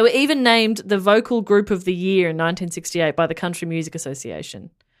 And they were even named the Vocal Group of the Year in 1968 by the Country Music Association.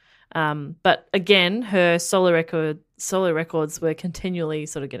 But again, her solo records were continually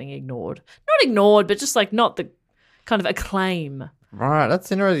sort of getting ignored. Not ignored, but just not the kind of acclaim. Right. That's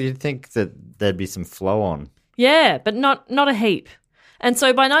interesting. You'd think that there'd be some flow on. Yeah, but not a heap. And so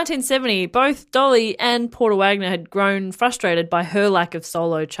by 1970, both Dolly and Porter Wagner had grown frustrated by her lack of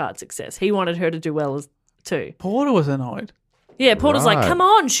solo chart success. He wanted her to do well too. Porter was annoyed. Yeah, Porter's like, Right. come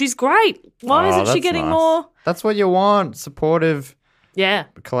on, she's great. Why isn't she that's getting nice. more? That's what you want. Supportive Yeah.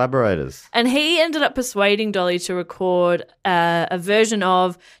 collaborators. And he ended up persuading Dolly to record a version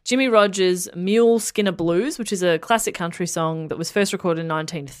of Jimmy Rogers' Mule Skinner Blues, which is a classic country song that was first recorded in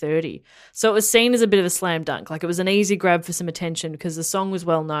 1930. So it was seen as a bit of a slam dunk. It was an easy grab for some attention because the song was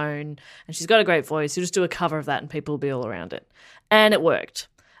well known and she's got a great voice. You just do a cover of that and people will be all around it. And it worked.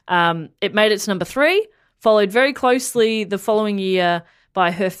 It made it to number 3, followed very closely the following year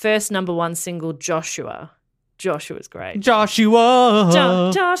by her first number 1 single, Joshua. Joshua's great. Joshua.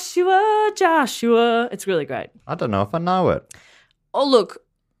 Joshua. It's really great. I don't know if I know it. Oh, look,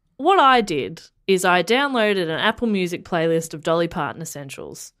 what I did is I downloaded an Apple Music playlist of Dolly Parton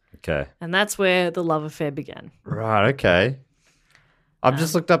essentials, Okay. and that's where the love affair began. Right, okay. I've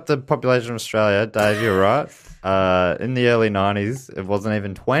just looked up the population of Australia. Dave, you're right. In the early 90s, it wasn't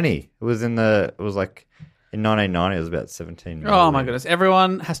even 20. In 1990, it was about 17 million. Oh, my goodness.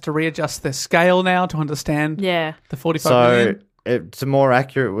 Everyone has to readjust their scale now to understand Yeah. the 45 So million. it's more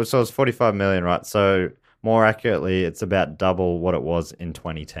accurate. So it's 45 million, right? So more accurately, it's about double what it was in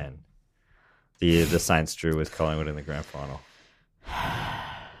 2010. The year the Saints drew with Collingwood in the grand final.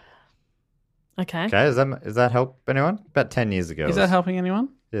 Okay. Okay, is that help anyone? About 10 years ago. Is that helping anyone?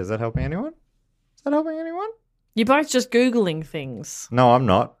 Yeah, is that helping anyone? Is that helping anyone? You're both just Googling things. No, I'm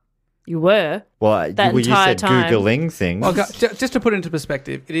not. You were. Well, That you entire said time. Googling things. Well, just to put it into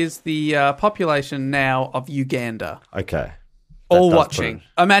perspective, it is the population now of Uganda. Okay. All does watching. put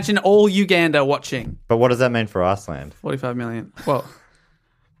it- Imagine all Uganda watching. But what does that mean for Iceland? 45 million. Well,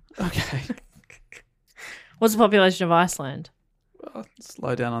 okay. What's the population of Iceland? Well,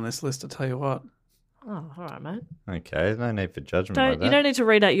 slow down on this list, I'll tell you what. Oh, all right, mate. Okay, there's no need for judgment like that. You don't need to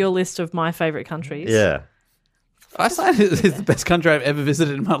read out your list of my favourite countries. Yeah. Iceland is the best country I've ever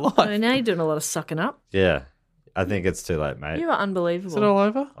visited in my life. I mean, now you're doing a lot of sucking up. Yeah. I think it's too late, mate. You are Is unbelievable. it all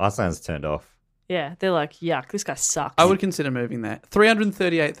over? Iceland's turned off. Yeah, they're like, yuck, this guy sucks. I would consider moving there.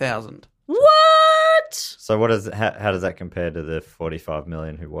 338,000. What? So how does that compare to the 45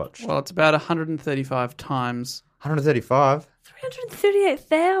 million who watched? Well, it's about 135 times. 135?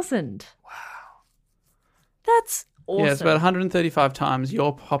 338,000. Wow. That's awesome. Yeah, it's about 135 times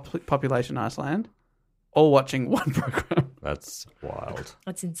your population, Iceland, all watching one program. That's wild.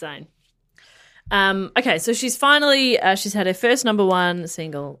 That's insane. Okay, so she's finally she's had her first number one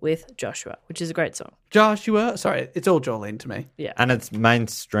single with Joshua, which is a great song. Joshua. Sorry, it's all Jolene to me. Yeah. And it's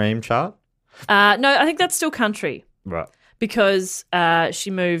mainstream chart? No, I think that's still country Right. because she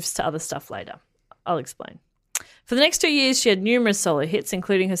moves to other stuff later. I'll explain. For the next 2 years, she had numerous solo hits,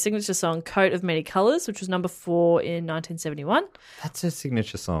 including her signature song "Coat of Many Colors," which was number 4 in 1971. That's her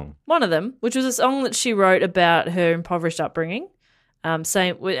signature song. One of them, which was a song that she wrote about her impoverished upbringing. In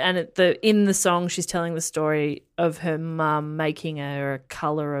the song, she's telling the story of her mum making her a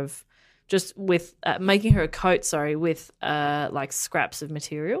color of making her a coat, with like scraps of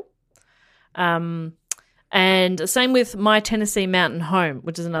material. And same with "My Tennessee Mountain Home,"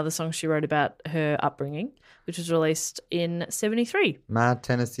 which is another song she wrote about her upbringing, which was released in 73. My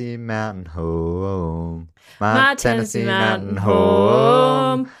Tennessee mountain home. My Tennessee mountain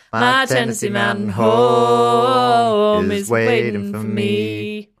home. My Tennessee mountain home is waiting for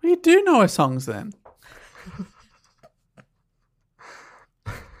me. Well, you do know her songs then.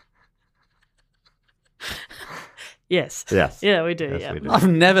 Yes. Yes. Yeah, we do. Yes, yeah. we do. I've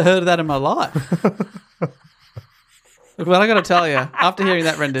never heard of that in my life. Look, but I got to tell you, after hearing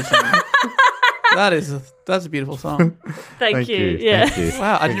that rendition, that's a beautiful song. Thank you. Yeah. Thank you.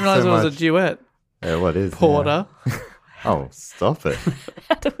 Wow, I didn't realize so it was much. a duet. Yeah, what is Porter. Yeah. Oh, stop it.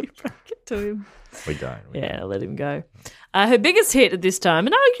 How do we break it to him? We don't. Yeah, let him go. Her biggest hit at this time,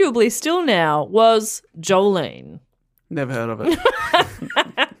 and arguably still now, was Jolene. Never heard of it.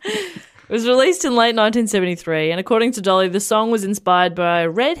 It was released in late 1973, and according to Dolly, the song was inspired by a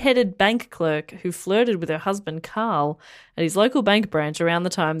red-headed bank clerk who flirted with her husband Carl at his local bank branch around the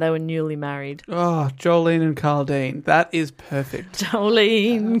time they were newly married. Oh, Jolene and Carl Dean. That is perfect.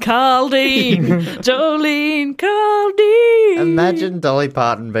 Jolene, Carl Dean, Jolene, Carl Dean. Imagine Dolly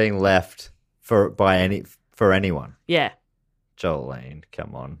Parton being left for anyone. Yeah, Jolene,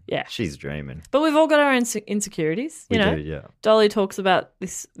 come on. Yeah. She's dreaming. but we've all got our own insecurities, you We know. do, yeah. Dolly talks about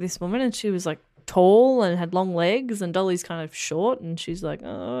this woman, and she was like tall and had long legs, and Dolly's kind of short, and she's like,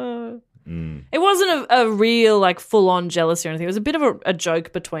 oh. It wasn't a real like full on jealousy or anything. It was a bit of a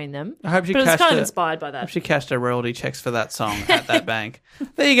joke between them. I hope she but it's cashed kind of her- inspired by I hope that. she cashed her royalty checks for that song at that bank.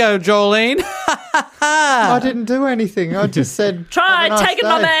 There you go, Jolene. I didn't do anything. I just said, Try "Have a nice taking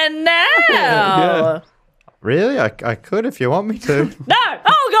my day." man now. Yeah. Really? I could if you want me to. No!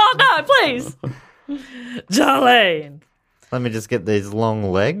 Oh God, no! Please, Jolene. Let me just get these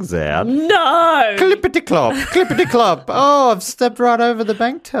long legs out. No. Clippity clop, clippity clop. Oh, I've stepped right over the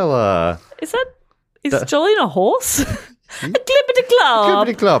bank teller. Is Jolene a horse? A clippity clop.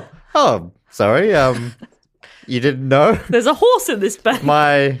 Clippity clop. Oh, sorry. You didn't know? There's a horse in this bank.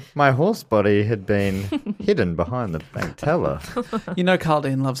 My horse body had been hidden behind the bank teller. You know Carl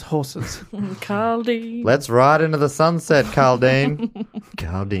Dean loves horses. Carl Dean. Let's ride into the sunset, Caldine.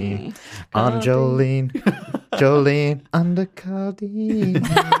 Caldine on Jolene. Jolene under Caldine.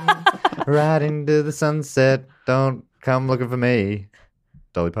 Ride into the sunset. Don't come looking for me.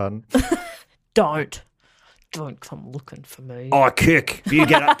 Dolly Parton. Don't come looking for me. I kick. If you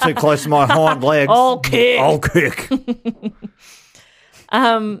get up too close to my hind legs, I'll kick. I'll kick.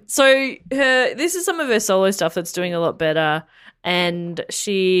 So this is some of her solo stuff that's doing a lot better, and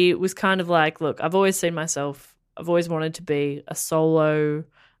she was kind of like, look, I've always wanted to be a solo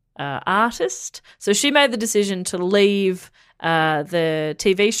artist. So she made the decision to leave the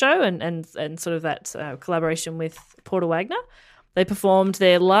TV show and sort of that collaboration with Porter Wagner. They performed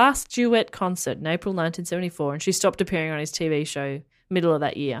their last duet concert in April 1974, and she stopped appearing on his TV show middle of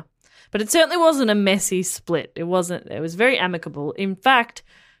that year. But it certainly wasn't a messy split. It was very amicable. In fact,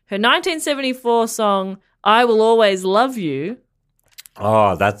 Her 1974 song, I Will Always Love You.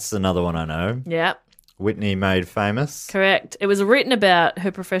 Oh, that's another one I know. Yeah, Whitney made famous. correct. It was written about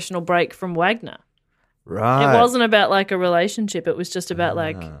her professional break from Wagner. Right. It wasn't about like a relationship. It was just about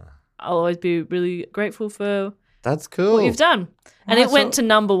like, I'll always be really grateful for That's cool. what you've done. And it went to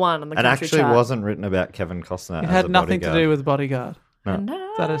number 1 on the It country actually chart. wasn't written about Kevin Costner. It as had a nothing bodyguard. to do with Bodyguard.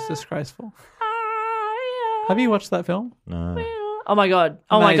 No. That is disgraceful. Have you watched that film? No. Oh my God.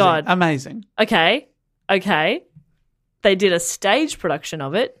 Oh my Amazing. God. Amazing. Okay. They did a stage production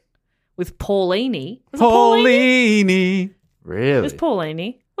of it with Paulini. Was it Paulini? It Really? was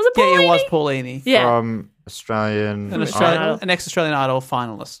Paulini. Was it Paulini? Yeah, it was Paulini. Yeah. From Australian. An ex-Australian Idol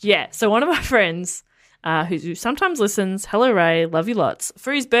finalist. Yeah. So one of my friends who sometimes listens, hello Ray, love you lots.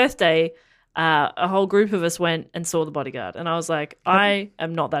 For his birthday, a whole group of us went and saw The Bodyguard. And I was like, I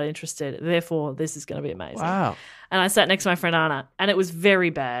am not that interested. Therefore, this is going to be amazing. Wow. And I sat next to my friend Anna, and it was very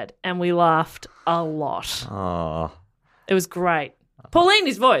bad. And we laughed a lot. Oh. It was great.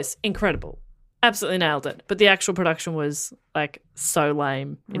 Paulini's voice, incredible. Absolutely nailed it. But the actual production was like so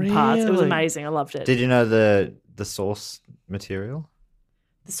lame in parts. It was Really? amazing. I loved it. Did you know the source material?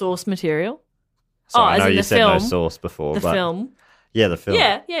 The source material? So I as know in you the said film? no source before. The but film. Yeah, the film.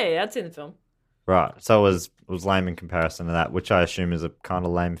 Yeah, I'd seen the film. Right. So it was lame in comparison to that, which I assume is a kind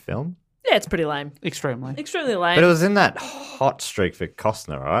of lame film. Yeah, it's pretty lame. Extremely. Extremely lame. But it was in that hot streak for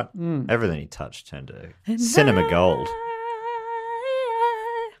Costner, right? Everything he touched turned to cinema gold.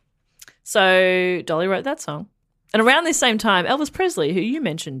 So Dolly wrote that song. And around this same time, Elvis Presley, who you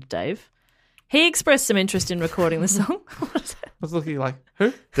mentioned, Dave, he expressed some interest in recording the song. What is it? I was looking like,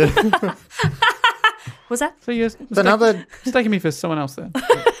 who? Was that? So you're It's another mistaking me for someone else there.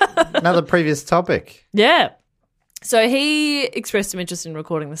 another previous topic. Yeah. So he expressed some interest in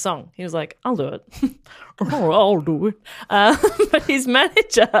recording the song. He was like, I'll do it. I'll do it. But his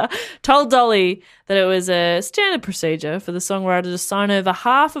manager told Dolly that it was a standard procedure for the songwriter to sign over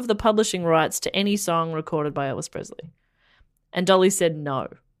half of the publishing rights to any song recorded by Elvis Presley. And Dolly said no.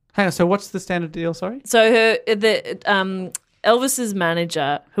 Hang on, so what's the standard deal, sorry? So Elvis's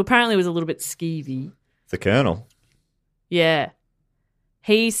manager, who apparently was a little bit skeevy, The Colonel. yeah,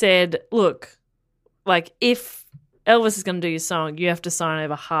 he said, look, like if Elvis is going to do your song, you have to sign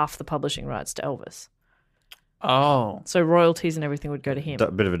over half the publishing rights to Elvis. Oh. So royalties and everything would go to him.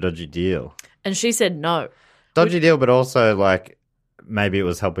 Bit of a dodgy deal. And she said no. Dodgy deal, but also like maybe it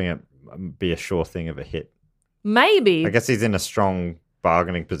was helping it be a sure thing of a hit. Maybe. I guess he's in a strong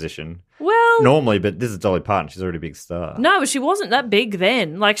bargaining position Well, normally, but this is Dolly Parton. She's already a big star. no, but she wasn't that big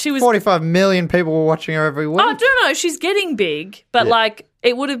then. Like she was 45 million people were watching her every week. Oh, no, she's getting big, but Yeah. like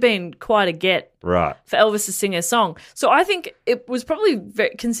it would have been quite a get Right. for Elvis to sing a song. So I think it was probably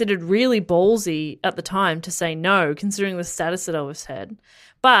considered really ballsy at the time to say no, considering the status that Elvis had.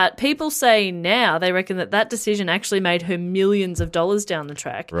 But people say now they reckon that decision actually made her millions of dollars down the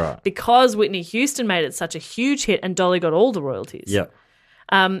track, Right. because Whitney Houston made it such a huge hit and Dolly got all the royalties. Yeah.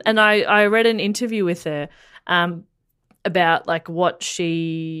 And I read an interview with her about like what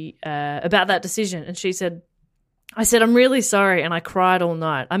she about that decision, and she said, I said, I'm really sorry, and I cried all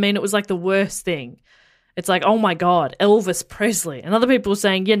night. I mean, it was like the worst thing. It's like, oh my God, Elvis Presley. And other people were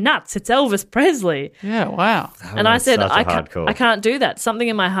saying, you're nuts, it's Elvis Presley. Yeah, wow. And I said, such a I hard call. can't do that. Something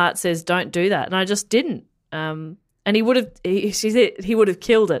in my heart says don't do that. And I just didn't. And he would have, she said he would have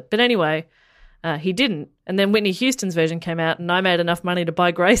killed it. But anyway, he didn't. And then Whitney Houston's version came out and I made enough money to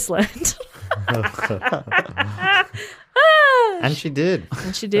buy Graceland. And she did.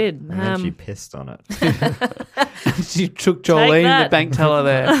 And she did. And then she pissed on it. She took Jolene, that. the bank teller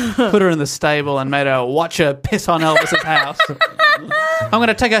there, put her in the stable and made her watch her piss on Elvis's house. I'm going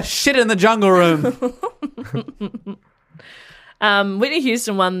to take a shit in the jungle room. Whitney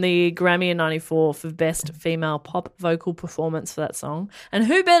Houston won the Grammy in '94 for Best Female Pop Vocal Performance for that song. And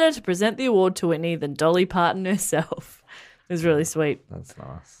who better to present the award to Whitney than Dolly Parton herself? It was really sweet. That's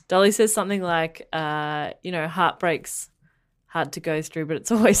nice. Dolly says something like, heartbreak's hard to go through, but it's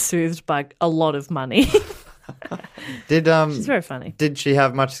always soothed by a lot of money. She's very funny. Did she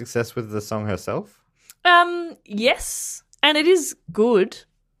have much success with the song herself? Yes, and it is good.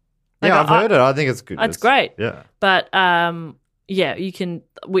 Like, Yeah, I've heard it. I think it's good. It's great. Yeah. But you can.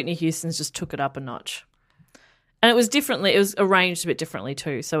 Whitney Houston's just took it up a notch, and it was differently. It was arranged a bit differently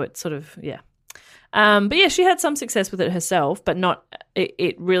too. So it's sort of but yeah, she had some success with it herself, but not.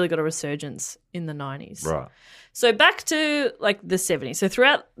 It really got a resurgence in the 90s. Right. So back to like the 70s. So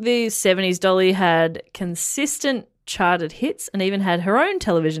throughout the 70s, Dolly had consistent charted hits and even had her own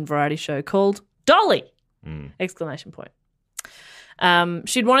television variety show called Dolly! Exclamation point.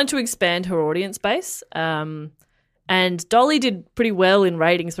 She'd wanted to expand her audience base, and And Dolly did pretty well in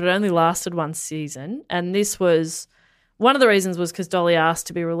ratings, but it only lasted one season. And this was one of the reasons was because Dolly asked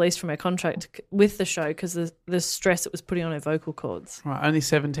to be released from her contract with the show because the stress it was putting on her vocal cords. Right, only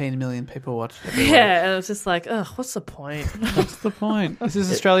 17 million people watched it. every week. Yeah, and it was just like, ugh, what's the point? What's the point? This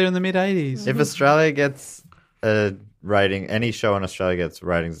is Australia in the mid-80s. If Australia gets a rating, any show in Australia gets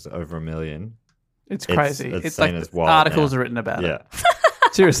ratings over 1 million. It's crazy. it's It's seen like as wild articles now. are written about Yeah. it.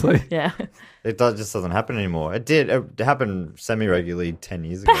 Seriously. Yeah. Just doesn't happen anymore. It did. It happened semi-regularly 10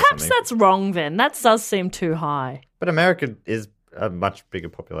 years ago or Perhaps something. that's wrong then. That does seem too high. But America is a much bigger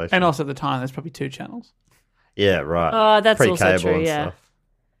population. And also at the time, there's probably 2 channels. Yeah, right. Oh, that's also Pre-cable true, and yeah.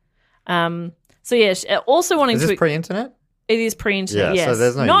 stuff. So yeah, also wanting Is to this pre-internet? it is pre-internet, Yeah, yes. so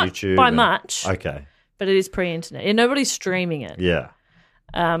there's no Not YouTube by and- much, Okay. but it is pre-internet. Yeah, nobody's streaming it. Yeah.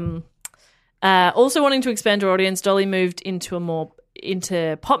 Also wanting to expand her audience, Dolly moved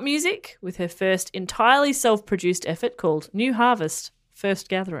into pop music with her first entirely self-produced effort called New Harvest First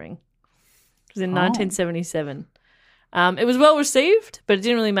Gathering. It was in 1977. It was well received, but it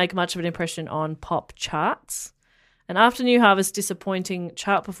didn't really make much of an impression on pop charts. And after New Harvest's disappointing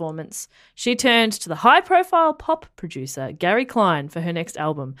chart performance, she turned to the high-profile pop producer Gary Klein for her next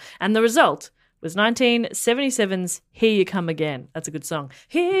album. And the result was 1977's Here You Come Again. That's a good song.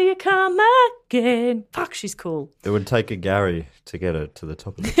 Here You Come Again. Fuck, she's cool. It would take a Gary to get it to the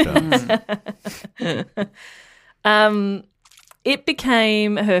top of the charts. It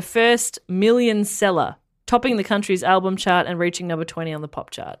became her first million seller, topping the country's album chart and reaching number 20 on the pop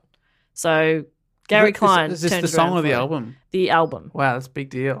chart. So Gary Klein Is this turned the it song around or the for her. album? The album. Wow, that's a big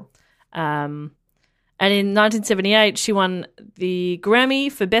deal. And in 1978, she won the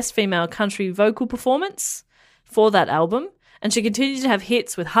Grammy for Best Female Country Vocal Performance for that album. And she continued to have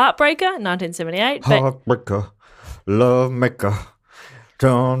hits with Heartbreaker in 1978. Heartbreaker, love maker,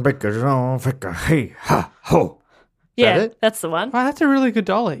 don't break it, don't break it, hey, ha, ho. Yeah, it? that's the one. Wow, that's a really good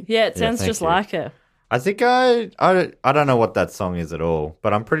Dolly. Yeah, it sounds thank just you. like her. I think I don't know what that song is at all,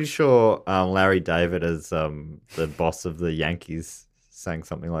 but I'm pretty sure Larry David, as the boss of the Yankees, sang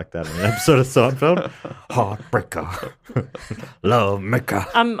something like that in an episode of Seinfeld. Heartbreaker, love maker.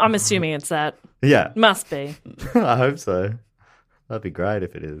 I'm assuming it's that. Yeah, Must be. I hope so. That'd be great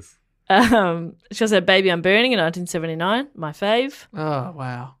if it is. She also had Baby I'm Burning in 1979, my fave. Oh,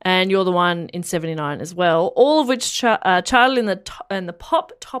 wow. And You're the One in 79 as well, all of which charted in the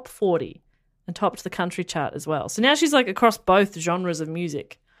pop top 40 and topped the country chart as well. So now she's like across both genres of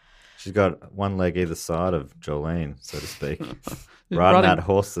music. She's got one leg either side of Jolene, so to speak. Riding riding- that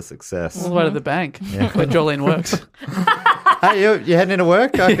horse to success. All the way to the bank where Jolene works. Hey, you heading into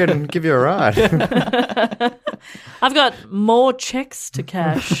work? I can give you a ride. I've got more checks to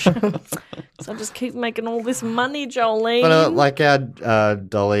cash. So I just keep making all this money, Jolene. But like our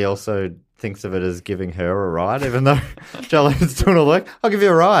Dolly also thinks of it as giving her a ride, even though Jolene's doing all the work. I'll give you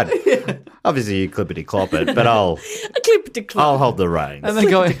a ride. Obviously, you clippity clop it, but I'll hold the reins. And then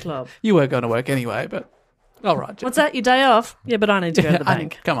going, club. you weren't going to work anyway, but all right. What's that? Your day off? Yeah, but I need to go to the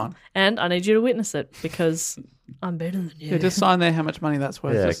bank. Come on. And I need you to witness it because I'm better than you. Yeah, just sign there how much money that's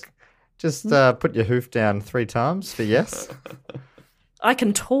worth. Yeah, just put your hoof down 3 times for yes. I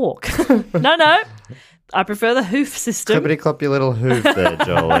can talk. No. I prefer the hoof system. Clippity clop your little hoof there,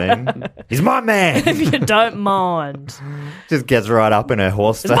 Jolene. He's my man. If you don't mind. Just gets right up in her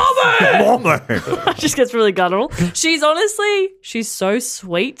horse. Mama! Just gets really guttural. She's so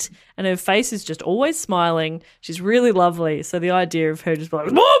sweet and her face is just always smiling. She's really lovely. So the idea of her just like,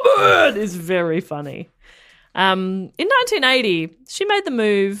 Mama! is very funny. In 1980, she made the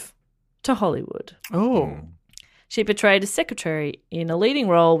move to Hollywood. Oh. She portrayed a secretary in a leading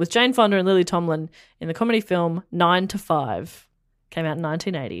role with Jane Fonda and Lily Tomlin in the comedy film 9 to 5. Came out in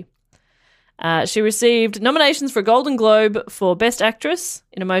 1980. She received nominations for a Golden Globe for Best Actress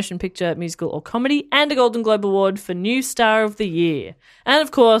in a Motion Picture, Musical or Comedy and a Golden Globe Award for New Star of the Year. And,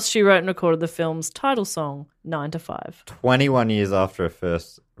 of course, she wrote and recorded the film's title song, 9 to 5. 21 years after her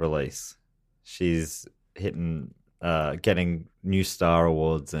first release, she's getting new star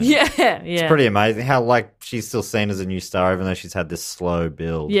awards. And Yeah. it's pretty amazing how she's still seen as a new star, even though she's had this slow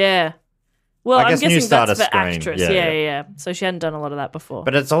build. Yeah. Well, I I'm guess new guessing star that's to for screen. actress. Yeah. Yeah. So she hadn't done a lot of that before.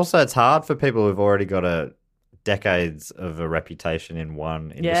 But it's hard for people who've already got decades of a reputation in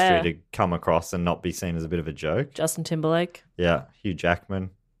one industry to come across and not be seen as a bit of a joke. Justin Timberlake. Yeah, Hugh Jackman.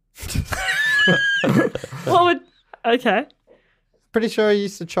 Okay. Pretty sure he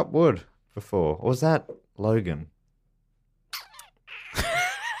used to chop wood before. Or was that Logan?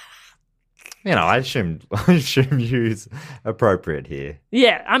 I assume Hugh's appropriate here.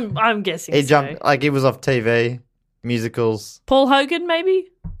 Yeah, I'm guessing He so. jumped he was off TV, musicals. Paul Hogan, maybe?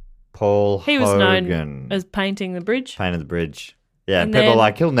 Paul He was Hogan. known as painting the bridge. Painted the bridge. Yeah, And people are then-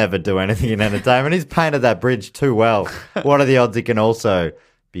 like, he'll never do anything in entertainment. He's painted that bridge too well. What are the odds he can also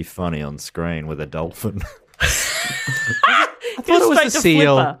be funny on screen with a dolphin? I thought it was straight a to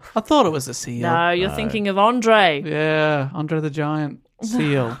seal. Flipper. I thought it was a seal. No, you're thinking of Andre. Yeah, Andre the Giant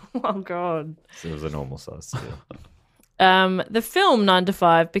seal. Oh, God. It was a normal size seal. The film 9 to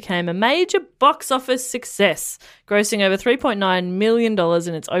 5 became a major box office success, grossing over $3.9 million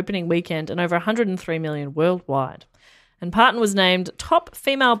in its opening weekend and over $103 million worldwide. And Parton was named top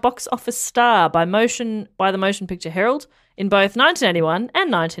female box office star by the Motion Picture Herald in both 1981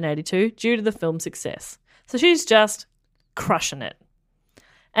 and 1982 due to the film's success. So she's just crushing it.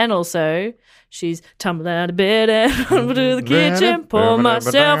 And also, she's tumbling out of bed and over to the kitchen, pour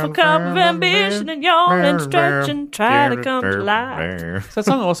myself a cup of ambition and yawn and stretch and try to come to life. Is that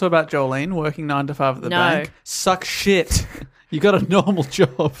song also about Jolene working 9 to 5 at the No. bank? Suck shit. You got a normal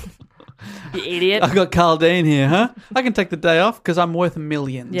job. You idiot. I got Carl Dean here, huh? I can take the day off because I'm worth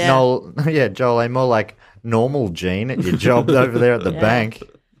millions. Yeah. Joel, more like normal Gene at your job over there at the bank.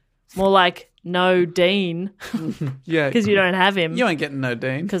 More like no Dean, Yeah. because you don't have him. You ain't getting no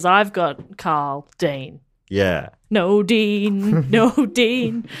Dean. Because I've got Carl Dean. Yeah. No Dean, no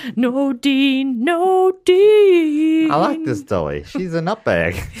Dean, no Dean, no Dean. I like this Dolly. She's a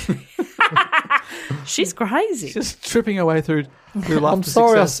nutbag. She's crazy. Just tripping away through life. I'm to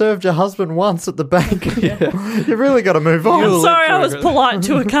sorry I success. served your husband once at the bank. You really got to move on. I'm sorry I was through it. polite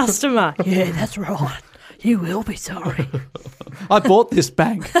to a customer. Yeah, that's right. You will be sorry. I bought this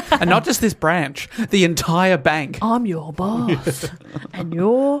bank. And not just this branch, the entire bank. I'm your boss. And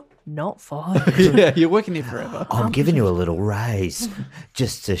you're not fired. Yeah, you're working here forever. I'm giving you a little raise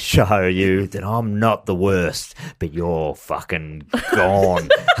just to show you that I'm not the worst, but you're fucking gone.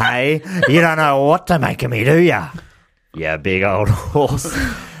 Hey, you don't know what to make of me, do ya? You big old horse.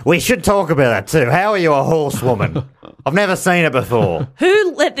 We should talk about that too. How are you a horsewoman? I've never seen it before.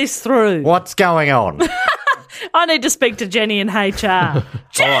 Who let this through? What's going on? I need to speak to Jenny in HR.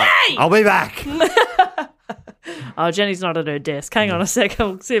 Jenny! I'll be back. Oh, Jenny's not at her desk. Hang on a sec.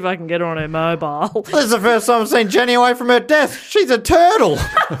 I'll see if I can get her on her mobile. This is the first time I've seen Jenny away from her desk. She's a turtle.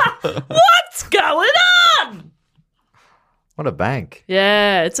 What's going on? What a bank.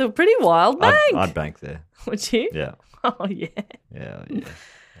 Yeah, it's a pretty wild bank. I'd bank there. Would you? Yeah. Oh, yeah.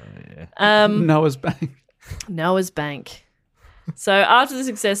 Yeah. Noah's bank. Noah's Bank. So after the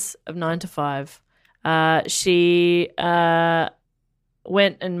success of 9 to 5, she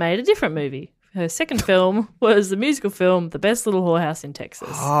went and made a different movie. Her second film was the musical film The Best Little Whorehouse in Texas.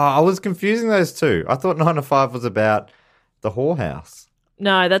 Oh, I was confusing those two. I thought 9 to 5 was about the whorehouse.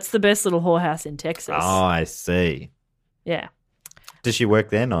 No, that's The Best Little Whorehouse in Texas. Oh, I see. Yeah. Does she work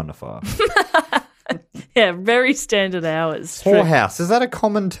there 9 to 5? Yeah, very standard hours. Whorehouse, is that a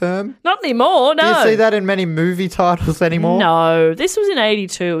common term? Not anymore, no. Do you see that in many movie titles anymore? No, this was in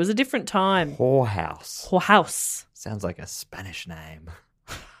 82. It was a different time. Whorehouse. Whorehouse. Sounds like a Spanish name.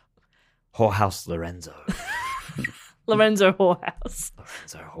 Whorehouse Lorenzo. Lorenzo Whorehouse.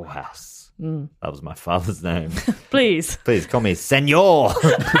 Lorenzo Whorehouse. That was my father's name. Please. Please call me Senor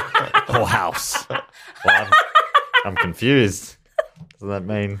Whorehouse. Well, I'm confused. Does that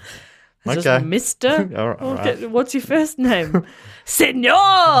mean... Just Okay. Mr. All right. Okay, what's your first name?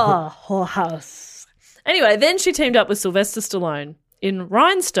 Senor Whorehouse. Anyway, then she teamed up with Sylvester Stallone in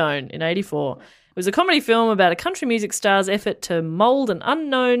Rhinestone in 84. It was a comedy film about a country music star's effort to mould an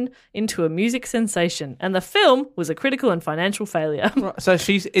unknown into a music sensation. And the film was a critical and financial failure. So it's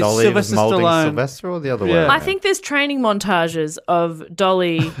Dolly was Sylvester moulding Stallone. Sylvester or the other way? Yeah. around? I think there's training montages of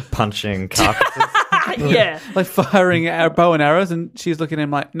Dolly. Punching carcasses. Yeah. Like firing bow and arrows, and she's looking at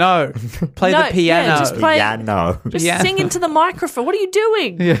him like, no, play No, the piano. yeah, just play- Yeah, no. Just Yeah. sing into the microphone. What are you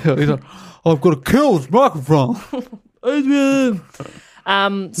doing? Yeah, he's like, oh, I've got to kill this microphone. Adrian.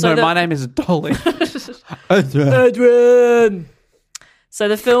 So My name is Dolly. Adrian. So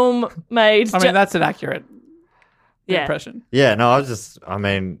the film made. I mean, that's an accurate yeah. impression. Yeah, no,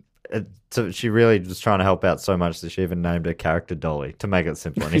 so she really was trying to help out so much that she even named her character Dolly to make it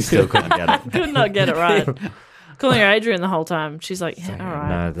simple, and he still couldn't get it. Could not get it right. Calling her Adrian the whole time. She's like, yeah, all right.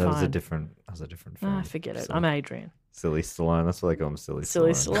 No, that was a fine. different film. Ah, forget it. I'm Adrian. Silly Stallone. That's what they call him, Silly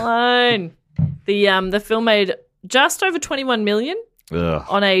Silly Stallone. Stallone. The film made just over $21 million Ugh.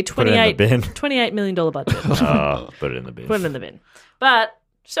 on a Put it in the bin. $28 million budget. Oh, put it in the bin. Put it in the bin. But,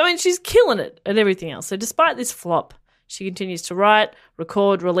 so I mean, she's killing it at everything else. So despite this flop, she continues to write,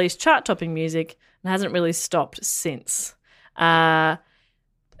 record, release chart-topping music and hasn't really stopped since.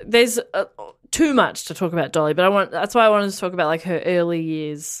 There's too much to talk about Dolly, but that's why I wanted to talk about like her early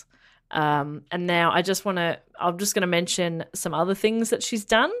years. And now I'm just going to mention some other things that she's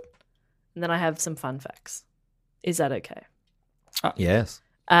done and then I have some fun facts. Is that okay? Yes.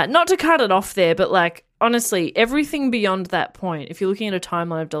 Not to cut it off there, but like honestly, everything beyond that point, if you're looking at a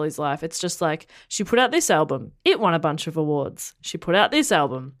timeline of Dolly's life, it's just like she put out this album, it won a bunch of awards. She put out this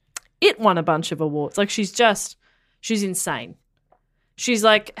album, it won a bunch of awards. Like she's insane. She's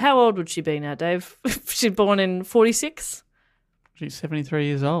like, how old would she be now, Dave? She's born in 46? She's 73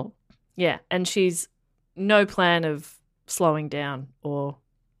 years old. Yeah, and she's no plan of slowing down or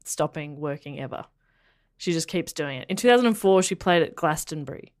stopping working ever. She just keeps doing it. In 2004, she played at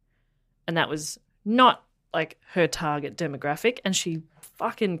Glastonbury, and that was not like her target demographic, and she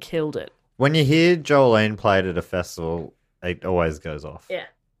fucking killed it. When you hear Jolene played at a festival, it always goes off. Yeah.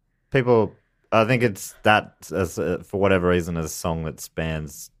 People, I think it's that, for whatever reason, as a song that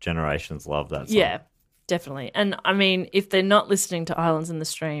spans generations, love that song. Yeah, definitely. And I mean, if they're not listening to Islands in the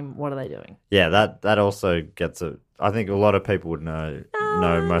Stream, what are they doing? Yeah, that also gets it. I think a lot of people would know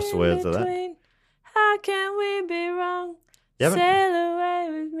most of the words of that. How can we be wrong? Yeah, but- Sail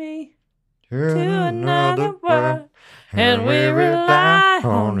away with me to another world, and we rely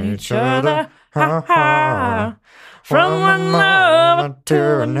on each other. Ha ha. From one lover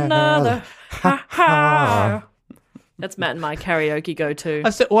to another. Ha ha. That's Matt and my karaoke go-to.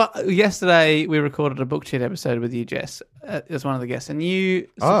 Yesterday we recorded a book chat episode with you, Jess, as one of the guests, and you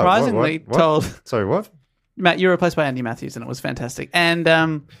surprisingly what? told Sorry, what? Matt you were replaced by Andy Matthews, and it was fantastic. And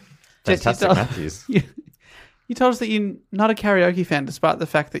Jess, Fantastic Matthews. You told us that you're not a karaoke fan, despite the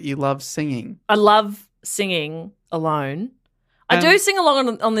fact that you love singing. I love singing alone. I do sing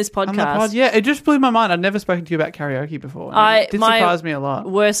along on this podcast. Yeah, it just blew my mind. I'd never spoken to you about karaoke before. It did surprise me a lot.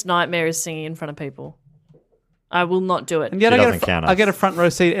 Worst nightmare is singing in front of people. I will not do it. And yet I get a front row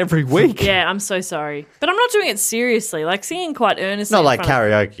seat every week. Yeah, I'm so sorry. But I'm not doing it seriously. Like singing quite earnestly. Not like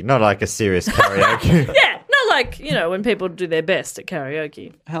karaoke. Not like a serious karaoke. Yeah, not like, when people do their best at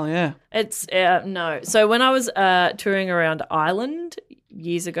karaoke. Hell yeah. It's, no. So when I was touring around Ireland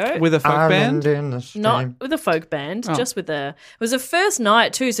years ago. With a folk band? Not with a folk band, just with it was the first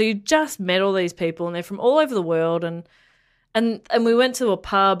night too, so you just met all these people and they're from all over the world and we went to a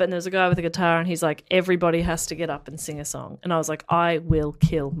pub and there was a guy with a guitar and he's like, everybody has to get up and sing a song. And I was like, I will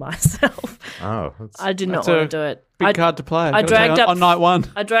kill myself. Oh. I did not want to do it. Big card to play. I dragged up on night one.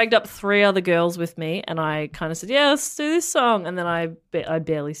 I dragged up 3 other girls with me and I kind of said, yeah, let's do this song. And then I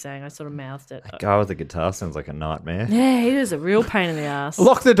barely sang. I sort of mouthed it. A guy with a guitar sounds like a nightmare. Yeah, he was a real pain in the ass.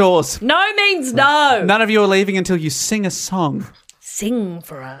 Lock the doors. No means no. None of you are leaving until you sing a song. Sing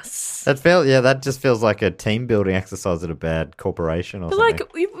for us. That just feels like a team building exercise at a bad corporation or something.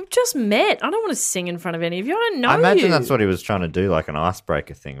 Like, we've just met. I don't want to sing in front of any of you. I don't know I imagine you. that's what he was trying to do, like an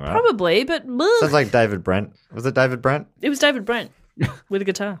icebreaker thing, right? Probably, but... Sounds like David Brent. Was it David Brent? It was David Brent with a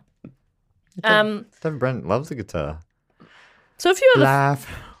guitar. David Brent loves the guitar. So a few other... Life,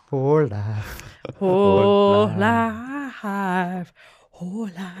 oh life. Oh, life. Oh,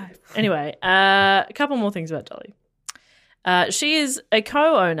 life. Anyway, a couple more things about Dolly. She is a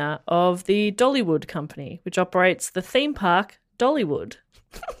co-owner of the Dollywood Company, which operates the theme park Dollywood.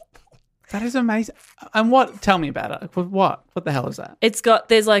 That is amazing. And tell me about it. What the hell is that?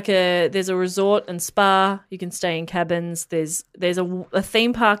 There's a resort and spa. You can stay in cabins. There's a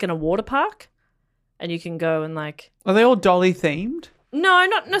theme park and a water park, and you can go and like. Are they all Dolly themed? No,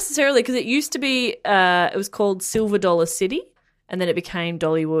 not necessarily, because it used to be. It was called Silver Dollar City. And then it became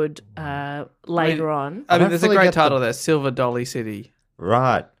Dollywood later on. I mean, there's a great title there, Silver Dolly City.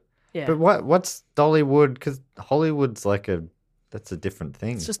 Right. Yeah. But what's Dollywood? Because Hollywood's that's a different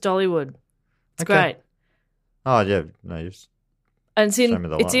thing. It's just Dollywood. It's Okay. great. Oh, yeah. No, you just... And it's Show me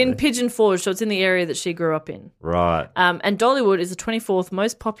the light in there. Pigeon Forge, so it's in the area that she grew up in. Right. And Dollywood is the 24th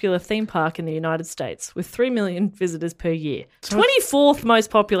most popular theme park in the United States, with 3 million visitors per year. 24th most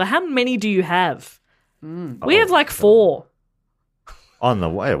popular. How many do you have? We have like 4. On the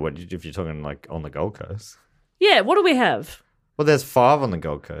way, if you're talking like on the Gold Coast? Yeah, what do we have? Well, there's 5 on the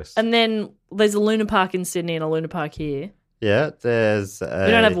Gold Coast. And then there's a Luna Park in Sydney and a Luna Park here. Yeah, there's... We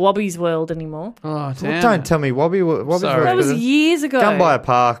don't have Wobby's World anymore. Oh, damn. Well, don't tell me Wobby's Sorry. That was years ago. Gunby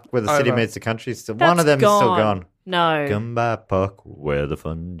Park, where the city Over. meets the country, still. That's One of them is still gone. No. Gunby Park, where the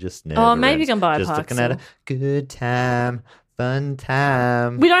fun just never Oh, maybe ends. Gunby Just Park looking at a still. good time, fun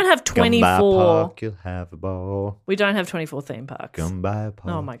time. We don't have Gunby 24. Park, you'll have a ball. We don't have 24 theme parks. Gunby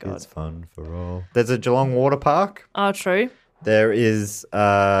Park, Oh, my God. it's fun for all. There's a Geelong Water Park. Oh, true. There is...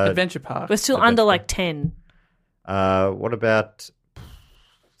 Adventure Park. We're still under like 10. What about...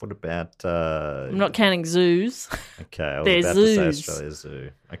 I'm not counting zoos. Okay, I was There's about to say zoos. Australia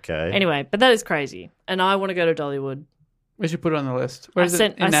Zoo. Okay. Anyway, but that is crazy. And I want to go to Dollywood. We should put it on the list. Where I is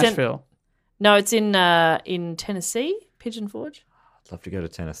sent- it? In I sent- Nashville. No, it's in Tennessee, Pigeon Forge. I'd love to go to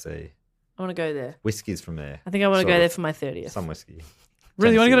Tennessee. I want to go there. Whiskey's from there. I think I want to Sort go of. there for my 30th. Some whiskey.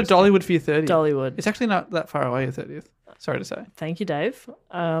 Really, you want to go to Tennessee Dollywood for your 30th? Dollywood. It's actually not that far away, your 30th. Sorry to say. Thank you, Dave.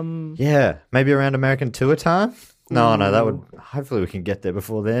 Yeah, maybe around American tour time? No, that would... Hopefully we can get there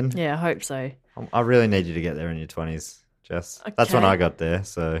before then. Yeah, I hope so. I really need you to get there in your 20s, Jess. That's when Okay. I got there,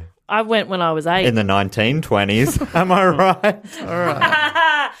 so... I went when I was 8. In the 1920s, am I right? All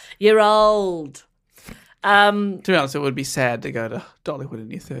right. You're old. To be honest, it would be sad to go to Dollywood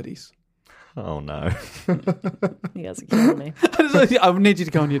in your 30s. Oh, no. You guys are killing me. I would need you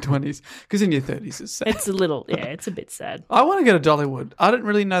to go in your 20s because in your 30s it's sad. It's a little, it's a bit sad. I want to go to Dollywood. I don't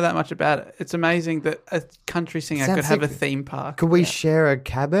really know that much about it. It's amazing that a country singer Sounds could have like- a theme park. Could we share a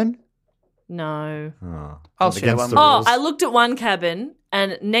cabin? No. Oh, I'll that's share against one. the Oh, rules. I looked at one cabin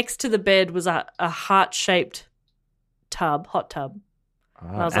and next to the bed was a heart-shaped hot tub.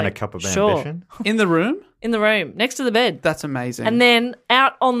 I was and like, a cup of sure. ambition. In the room? In the room, next to the bed. That's amazing. And then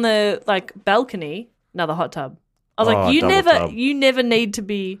out on the balcony, another hot tub. I was Oh, like, double tub. you never need to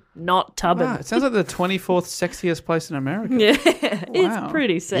be not tubbing. wow, it sounds like the 24th sexiest place in America. Yeah, Wow. it's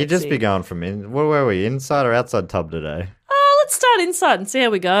pretty sexy. You'd just be going from where were we? Inside or outside tub today? Oh, let's start inside and see how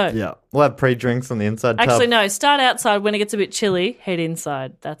we go. Yeah. We'll have pre-drinks on the inside tub. Actually, no, start outside. When it gets a bit chilly, head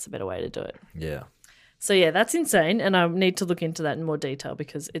inside. That's a better way to do it. Yeah. So, yeah, that's insane, and I need to look into that in more detail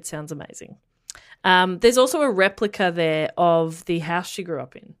because it sounds amazing. There's also a replica there of the house she grew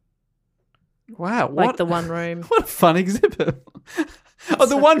up in, Wow. like What, the one room. what a fun exhibit. Oh,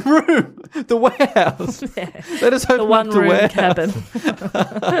 the one room. The warehouse. Let us open The one up the room warehouse. cabin.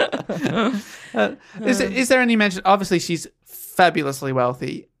 Is there any mention? Obviously, she's fabulously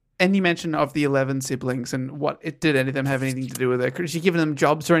wealthy. Any mention of the 11 siblings and did any of them have anything to do with her? Could she given them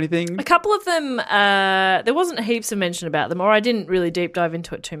jobs or anything? A couple of them, there wasn't heaps of mention about them, or I didn't really deep dive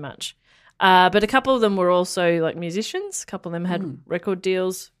into it too much. But a couple of them were also like musicians. A couple of them had record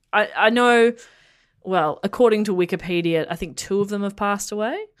deals. I know, well, according to Wikipedia, I think 2 of them have passed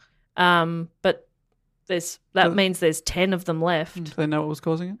away. But that means there's 10 of them left. Do they know what was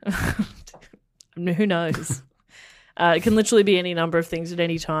causing it? Who knows? It can literally be any number of things at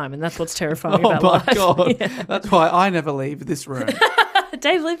any time, and that's what's terrifying Oh about my life. god! Yeah. That's why I never leave this room,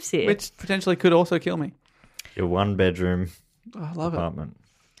 Dave lives here. which potentially could also kill me. Your 1-bedroom Oh, I love it. apartment.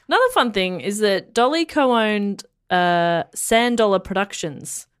 Another fun thing is that Dolly co-owned $100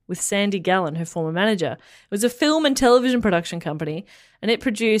 Productions with Sandy Gallen, her former manager. It was a film and television production company, and it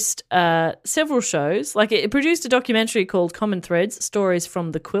produced several shows. Like it produced a documentary called Common Threads, Stories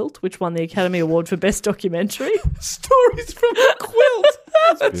from the Quilt, which won the Academy Award for Best Documentary. Stories from the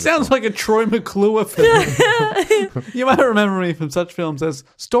quilt. That sounds like a Troy McClure film. You might remember me from such films as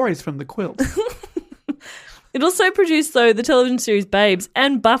Stories from the Quilt. It also produced, though, the television series Babes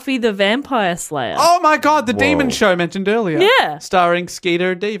and Buffy the Vampire Slayer. Oh my god, the Demon Whoa. Show mentioned earlier. Yeah. Starring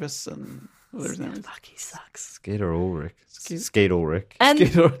Skeeter Davis and whatever his name is. Fuck, he sucks. Skeeter Ulrich. Skeet Ulrich. And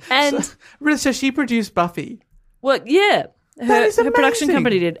Skeeter. and Really, so she produced Buffy. well, yeah, her is production amazing.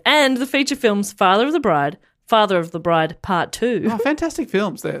 company did, and the feature films Father of the Bride Part 2, Oh, fantastic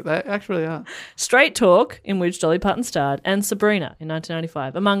films. They actually are. Straight Talk, in which Dolly Parton starred, and Sabrina in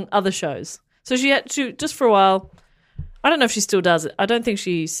 1995, among other shows. So she had to, just for a while, I don't know if she still does it. I don't think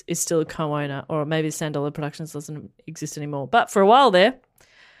she is still a co-owner, or maybe $100 Productions doesn't exist anymore. But for a while there,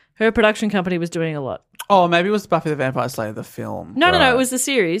 her production company was doing a lot. Oh, maybe it was Buffy the Vampire Slayer, the film. No, Right. it was the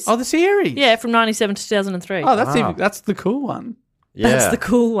series. Oh, the series. Yeah, from 1997 to 2003. Oh, that's Wow. that's the cool one. Yeah. That's the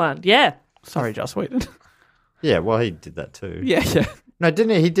cool one. Yeah. Sorry, Joss Whedon. Yeah, well, he did that too. yeah. No,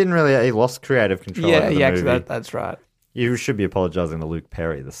 didn't he? He didn't really. He lost creative control over the Yeah, movie. that's right. You should be apologising to Luke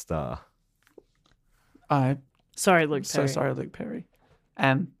Perry, the star. I'm Sorry, Luke so Perry. sorry, Luke Perry.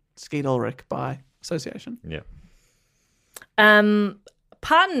 And Skeet Ulrich by association. Yeah.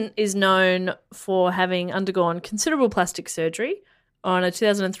 Parton is known for having undergone considerable plastic surgery. On a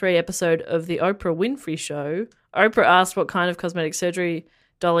 2003 episode of the Oprah Winfrey Show, Oprah asked what kind of cosmetic surgery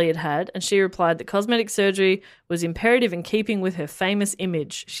Dolly had had, and she replied that cosmetic surgery was imperative in keeping with her famous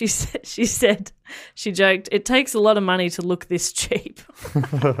image. She joked, "It takes a lot of money to look this cheap."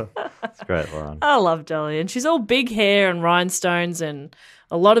 It's a great line. I love Dolly, and she's all big hair and rhinestones and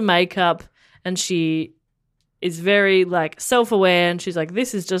a lot of makeup, and she is very like self-aware, and she's like,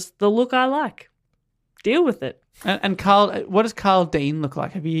 "This is just the look I like. Deal with it." And Carl, what does Carl Dean look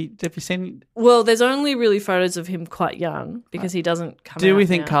like? Have you seen? Well, there's only really photos of him quite young because he doesn't come out. Do we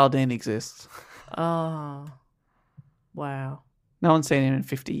think now. Carl Dean exists? Oh, wow. No one's seen him in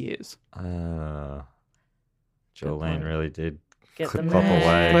 50 years. point. Jolene really did Get clip the clop away.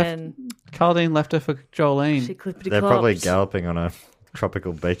 man. Carl Dean left her for Jolene. She clippity They're probably clops. galloping on a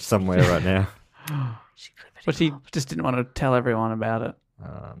tropical beach somewhere right now. She clippity But she clops. just didn't want to tell everyone about it.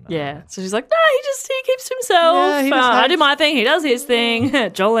 Yeah. So she's like, no, he keeps to himself. Yeah, he just I hates- do my thing. He does his thing.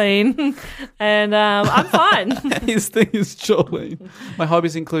 Jolene. And I'm fine. His thing is Jolene. My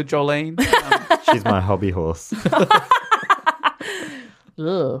hobbies include Jolene. She's my hobby horse.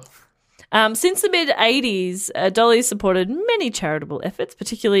 Ugh. Since the mid-'80s, Dolly supported many charitable efforts,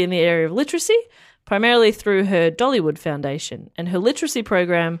 particularly in the area of literacy, primarily through her Dollywood Foundation. And her literacy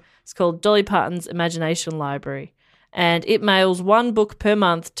program is called Dolly Parton's Imagination Library. And it mails one book per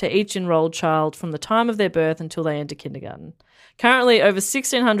month to each enrolled child from the time of their birth until they enter kindergarten. Currently, over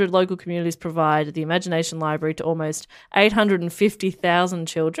 1,600 local communities provide the Imagination Library to almost 850,000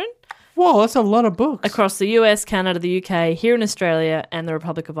 children Whoa, that's a lot of books. across the US, Canada, the UK, here in Australia, and the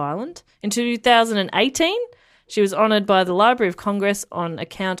Republic of Ireland. In 2018, she was honoured by the Library of Congress on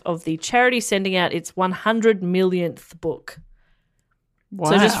account of the charity sending out its 100 millionth book.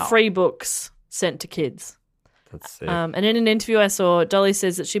 Wow. So just free books sent to kids. That's sick. And in an interview I saw, Dolly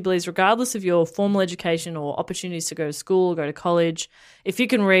says that she believes regardless of your formal education or opportunities to go to school, go to college, if you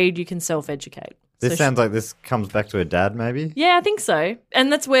can read, you can self-educate. This So sounds like this comes back to her dad, maybe? Yeah, I think so.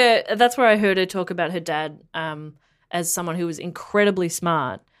 And that's where I heard her talk about her dad as someone who was incredibly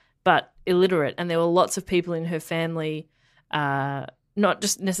smart but illiterate. And there were lots of people in her family, not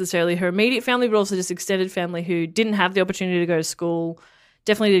just necessarily her immediate family, but also just extended family who didn't have the opportunity to go to school,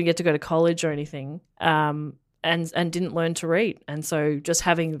 definitely didn't get to go to college or anything, and didn't learn to read. And so just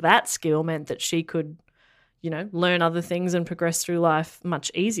having that skill meant that she could, learn other things and progress through life much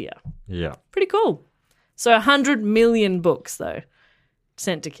easier. Yeah. Pretty cool. So 100 million books, though,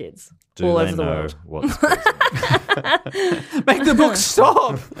 sent to kids Do all they over the know world. what's present? Make the book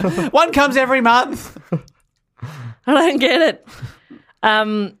stop. One comes every month. I don't get it.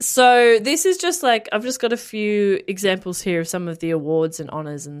 So this is just like, I've just got a few examples here of some of the awards and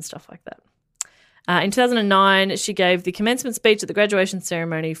honours and stuff like that. In 2009, she gave the commencement speech at the graduation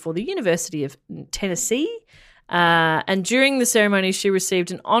ceremony for the University of Tennessee. And during the ceremony, she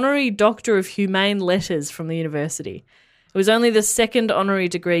received an honorary Doctor of Humane Letters from the university. It was only the second honorary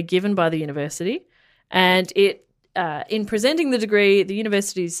degree given by the university. And in presenting the degree, the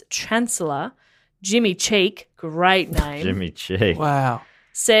university's chancellor, Jimmy Cheek, great name, Jimmy Cheek. Wow.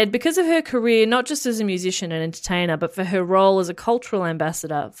 said because of her career, not just as a musician and entertainer, but for her role as a cultural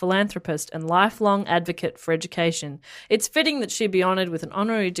ambassador, philanthropist, and lifelong advocate for education, it's fitting that she be honoured with an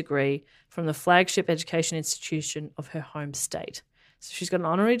honorary degree from the flagship education institution of her home state. So she's got an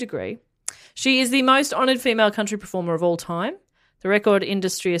honorary degree. She is the most honoured female country performer of all time. The Record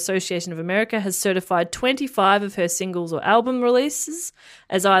Industry Association of America has certified 25 of her singles or album releases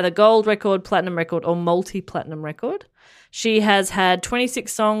as either gold record, platinum record, or multi-platinum record. She has had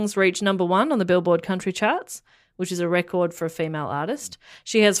 26 songs reach number one on the Billboard country charts, which is a record for a female artist.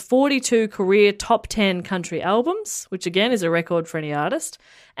 She has 42 career top 10 country albums, which again is a record for any artist,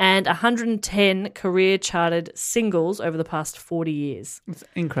 and 110 career charted singles over the past 40 years. It's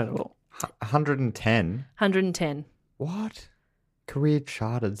incredible. 110? 110. What? Career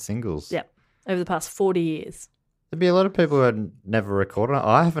charted singles? Yep, over the past 40 years. There'd be a lot of people who had never recorded.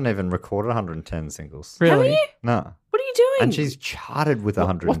 I haven't even recorded 110 singles. Really? Haven't you? No. What are you doing? And she's charted with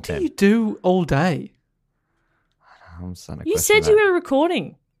 110. What do you do all day? I'm starting to You question said you that. were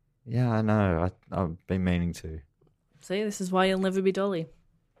recording. Yeah, I know. I've been meaning to. See, this is why you'll never be Dolly.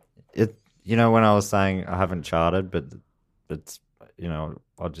 When I was saying I haven't charted, but it's,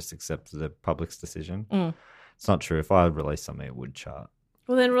 I'll just accept the public's decision. Mm. It's not true. If I release something, it would chart.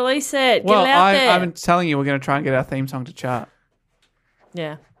 Well, then release it. Get Well, it out there. I'm telling you, we're going to try and get our theme song to chart.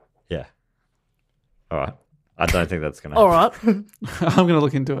 Yeah. Yeah. All right. I don't think that's going to happen. All right. I'm going to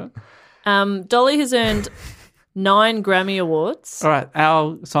look into it. Dolly has earned 9 Grammy Awards All right,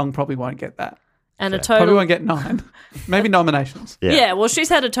 our song probably won't get that. and a Okay. Probably total. won't get 9. Maybe nominations. Yeah, well, she's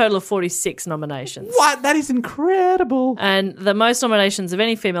had a total of 46 nominations. What? That is incredible. And the most nominations of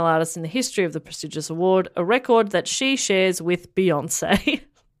any female artist in the history of the prestigious award, a record that she shares with Beyonce.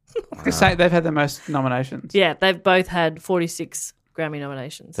 Just say they've had the most nominations. Yeah, they've both had 46 Grammy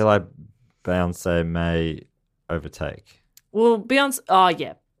nominations. Feel like Beyonce may overtake. Well, Beyonce... Oh,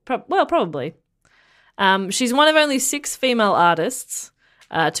 yeah. Probably. She's one of only 6 female artists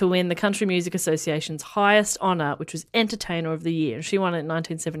to win the Country Music Association's highest honour, which was Entertainer of the Year. And she won it in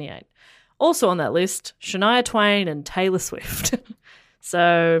 1978. Also on that list, Shania Twain and Taylor Swift.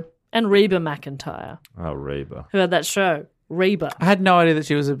 And Reba McEntire, Oh, Reba. who had that show, Reba. I had no idea that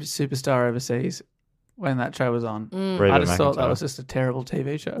she was a superstar overseas when that show was on. Reba I just thought that McEntire. was just a terrible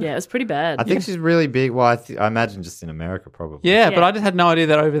TV show. Yeah, it was pretty bad. I think she's really big. Well, I imagine just in America, probably. Yeah, Yeah. but I just had no idea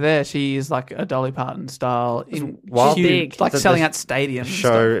that over there she is like a Dolly Parton style. wild. Huge, Big. like The- selling the out stadiums. and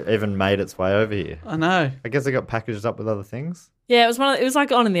Show even made its way over here. stuff. I know. I guess it got packaged up with other things. Yeah, it was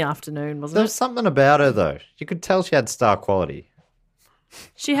like on in the afternoon, There wasn't was it? something about her, though. You could tell she had star quality.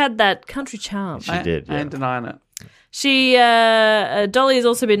 She had that country charm. She did, I yeah. ain't denying it. She, Dolly has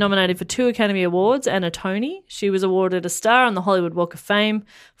also been nominated for 2 Academy Awards and a Tony. She was awarded a star on the Hollywood Walk of Fame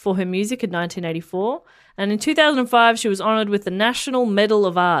for her music in 1984. And in 2005, she was honoured with the National Medal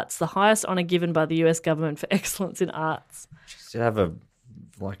of Arts, the highest honour given by the US government for excellence in arts. She should have a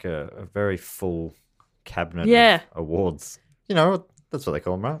very full cabinet Yeah. of awards. You know, that's what they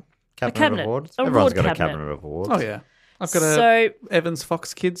call them, right? cabinet. awards. Award Everyone's got a cabinet. cabinet of awards. Oh, yeah. I've got So Evans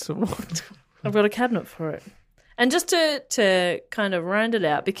Fox Kids Award. I've got a cabinet for it. And just to kind of round it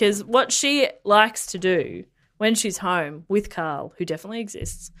out, because what she likes to do when she's home with Carl, who definitely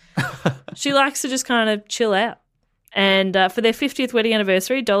exists, she likes to just kind of chill out. And for their 50th wedding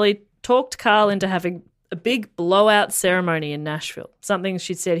anniversary, Dolly talked Carl into having a big blowout ceremony in Nashville, something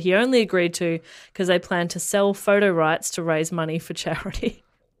she said he only agreed to because they planned to sell photo rights to raise money for charity.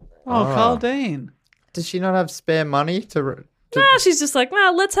 Oh, Carl Dean. Does she not have spare money to Nah, she's just like, nah,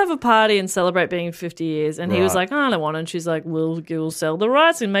 let's have a party and celebrate being 50 years. And he was Right. like, I don't want it. And she's like, we'll sell the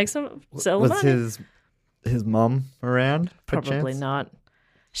rights and sell the Was money. his mum around? Probably perchance? not.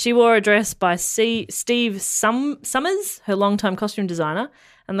 She wore a dress by Steve Summers, her longtime costume designer,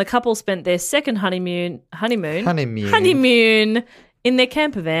 and the couple spent their second honeymoon in their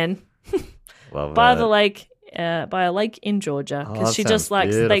camper van Love by it. the lake, by a lake in Georgia, Oh, because that she just sounds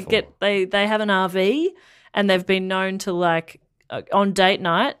likes beautiful. they have an RV, and they've been known to like on date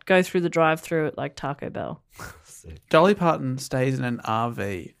night go through the drive-through at like Taco Bell. Dolly Parton stays in an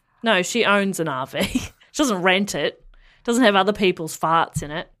RV. No, she owns an RV. She doesn't rent it. Doesn't have other people's farts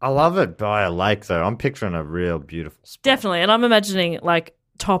in it. I love it by a lake, though. I'm picturing a real beautiful spot. Definitely, and I'm imagining like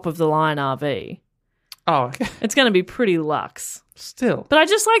top of the line RV. Oh, okay. It's going to be pretty luxe. Still. But I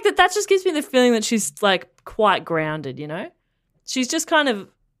just like that. That just gives me the feeling that she's like quite grounded, you know? She's just kind of,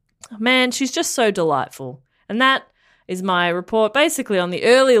 man, she's just so delightful. And that is my report basically on the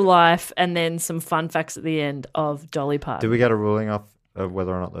early life and then some fun facts at the end of Dolly Parton. Did we get a ruling off of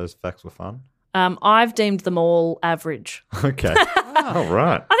whether or not those facts were fun? I've deemed them all average. Okay. All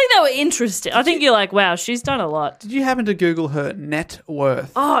right. I think they were interesting. I think you're like, wow, she's done a lot. Did you happen to Google her net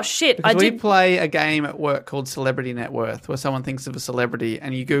worth? Oh, shit. Because I we did. play a game at work called Celebrity Net Worth, where someone thinks of a celebrity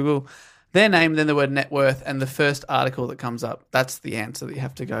and you Google their name, then the word net worth, and the first article that comes up. That's the answer that you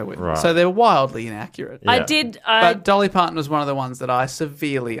have to go with. Right. So they're wildly inaccurate. I Yeah. did. But Dolly Parton was one of the ones that I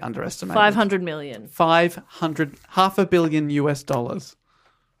severely underestimated. 500 million. 500, $500 million US.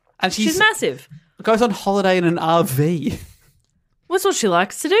 And She's massive. goes on holiday in an RV. What's what she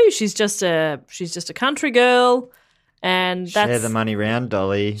likes to do? She's just a country girl, and that's Share the money round,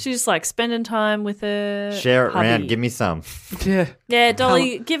 Dolly. she's just like spending time with her. Share it hubby. round. Give me some. Yeah. Yeah,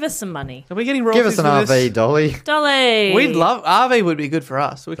 Dolly, give us some money, Are we getting Give royalties us an for RV, this? Dolly. Dolly. We'd love RV would be good for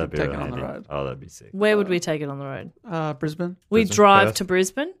us. We That'd could be take it on the handy. road. Oh, that'd be sick. Where would we take it on the road? Brisbane. We Brisbane, drive Perth. to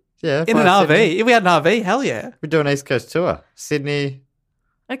Brisbane. Yeah. In an fly RV. Sydney. If we had an RV, hell yeah. We do an East Coast tour. Sydney.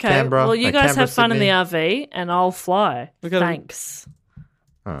 Okay. Canberra. Well, you No, guys Canberra, have fun in the Sydney. RV, and I'll fly. We gotta- Thanks.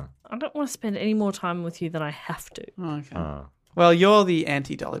 Huh. I don't want to spend any more time with you than I have to. Okay. Oh. Well, you're the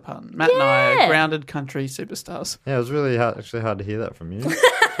anti-Dolly Parton. Matt and I Yeah. are grounded country superstars. Yeah, it was really actually hard to hear that from you.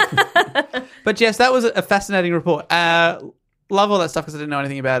 But yes, that was a fascinating report. Love all that stuff because I didn't know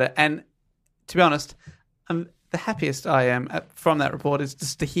anything about it. And to be honest, the happiest I am from that report is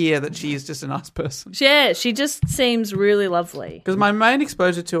just to hear that she is just a nice person. Yeah, she just seems really lovely. Because my main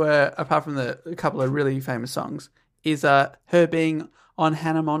exposure to her, apart from a couple of really famous songs, is her being on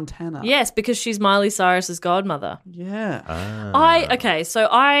Hannah Montana. Yes, because she's Miley Cyrus's godmother. Yeah. So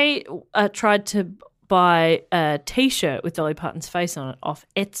I tried to buy a T-shirt with Dolly Parton's face on it off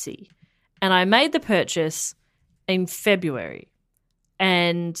Etsy, and I made the purchase in February,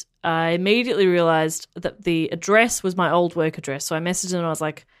 and I immediately realised that the address was my old work address. So I messaged them and I was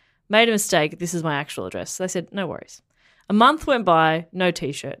like, "Made a mistake. This is my actual address." So they said, "No worries." A month went by, no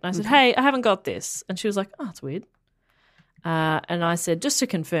T-shirt, and I said, "Hey, I haven't got this," and she was like, "Oh, it's weird." And I said, "Just to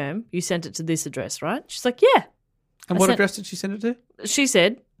confirm, you sent it to this address, right?" She's like, "Yeah." And I what sent- address did she send it to? She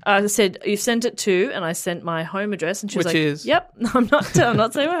said, "I said you've sent it to," and I sent my home address, and she was Which like, is? "Yep, I'm not saying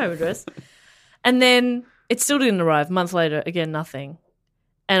my home address." And then it still didn't arrive. A month later, again, nothing.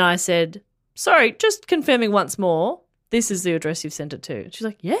 And I said, "Sorry, just confirming once more. This is the address you've sent it to." She's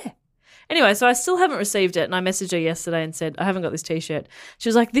like, "Yeah." Anyway, so I still haven't received it, and I messaged her yesterday and said, "I haven't got this T-shirt." She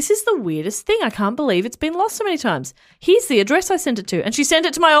was like, "This is the weirdest thing. I can't believe it's been lost so many times. Here's the address I sent it to." And she sent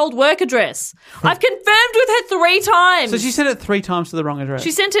it to my old work address. I've confirmed with her 3 times. So she sent it 3 times to the wrong address.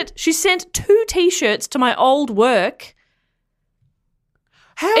 She sent 2 T-shirts to my old work.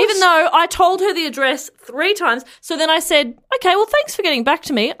 Even though I told her the address 3 times. So then I said, okay, well, thanks for getting back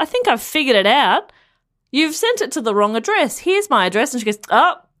to me. I think I've figured it out. You've sent it to the wrong address. Here's my address. And she goes,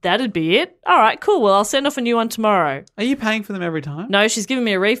 oh, that'd be it. All right, cool. Well, I'll send off a new one tomorrow. Are you paying for them every time? No, she's giving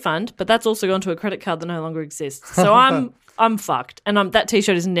me a refund, but that's also gone to a credit card that no longer exists. So I'm fucked. And that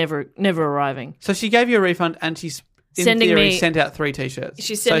T-shirt is never arriving. So she gave you a refund and she's sent out 3 T-shirts.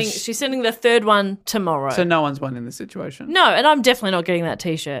 She's sending the 3rd one tomorrow. So no one's won in this situation. No, and I'm definitely not getting that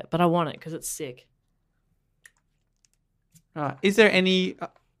T-shirt, but I want it because it's sick. Right. Is there any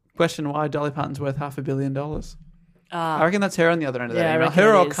question why Dolly Parton's worth $500 million? I reckon that's her on the other end of that email.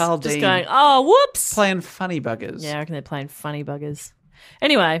 Her or Carl Dean. Just going, oh, whoops. Playing funny buggers. Yeah, I reckon they're playing funny buggers.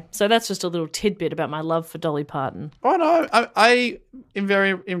 Anyway, so that's just a little tidbit about my love for Dolly Parton. Oh, no. I am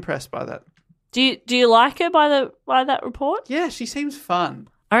very impressed by that. Do you like her by that report? Yeah, she seems fun.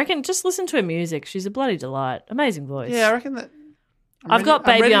 I reckon just listen to her music. She's a bloody delight. Amazing voice. Yeah, I reckon that. I've got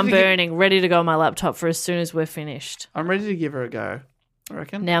Baby I'm Burning ready to go on my laptop for as soon as we're finished. I'm ready to give her a go, I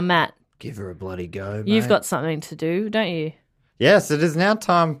reckon. Now, Matt. Give her a bloody go, mate. You've got something to do, don't you? Yes, it is now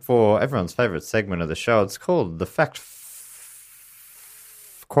time for everyone's favourite segment of the show. It's called the Fact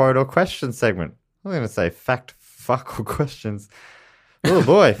Quote or Question segment. I'm going to say Fact Fuck or Questions. Oh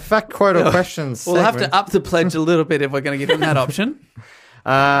boy, Fact Quote or Questions We'll segment. have to up the pledge a little bit if we're going to give them that option.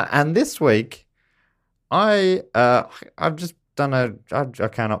 And this week, I've just done I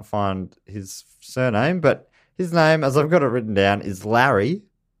cannot find his surname, but his name, as I've got it written down, is Larry.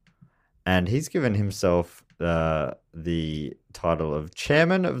 And he's given himself the title of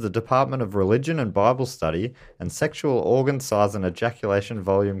Chairman of the Department of Religion and Bible Study and Sexual Organ Size and Ejaculation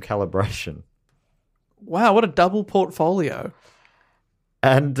Volume Calibration. Wow, what a double portfolio.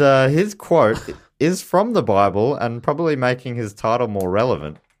 And his quote is from the Bible and probably making his title more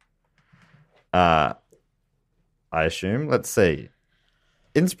relevant. I assume. Let's see.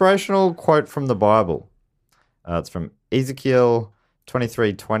 Inspirational quote from the Bible. It's from Ezekiel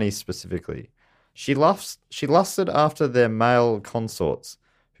 23:20 specifically. She lusted after their male consorts,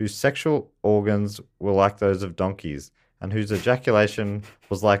 whose sexual organs were like those of donkeys, and whose ejaculation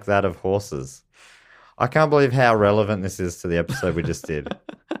was like that of horses. I can't believe how relevant this is to the episode we just did.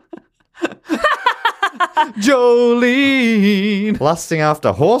 Jolene! Lusting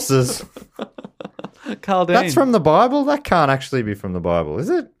after horses? Carl Dean. That's from the Bible? That can't actually be from the Bible, is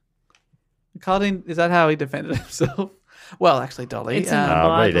it? Carl Dean, is that how he defended himself? Well, actually, Dolly. It's in the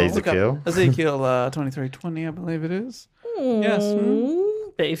Read Bible. Ezekiel. Ezekiel 23:20, I believe it is. Yes.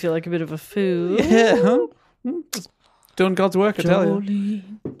 Bet you feel like a bit of a fool. Yeah. Just doing God's work, I tell you.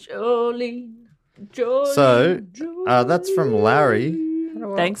 Jolene. So, that's from Larry.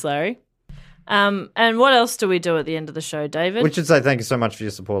 Thanks, Larry. And what else do we do at the end of the show, David? We should say thank you so much for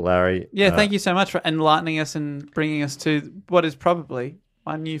your support, Larry. Yeah, thank you so much for enlightening us and bringing us to what is probably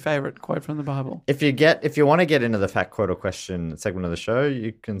my new favourite quote from the Bible. If you want to get into the Fact Quote or Question segment of the show,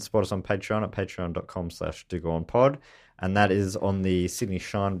 you can support us on Patreon at patreon.com/dogoonpod. And that is on the Sydney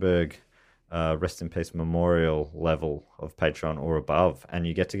Scheinberg Rest in Peace Memorial level of Patreon or above. And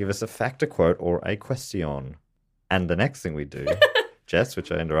you get to give us a fact, a quote, or a question. And the next thing we do, Jess,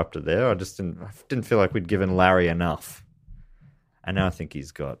 which I interrupted there, I didn't feel like we'd given Larry enough. And now I think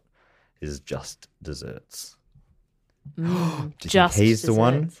he's got his just desserts. Just he's the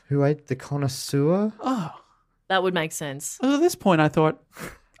one desserts. who ate the connoisseur? Oh. That would make sense. Well, at this point, I thought,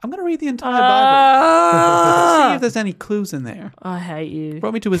 I'm going to read the entire Bible. See if there's any clues in there. I hate you.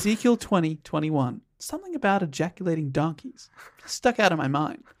 Brought me to Ezekiel 20:21. Something about ejaculating donkeys stuck out of my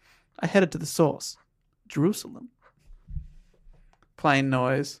mind. I headed to the source, Jerusalem. Plain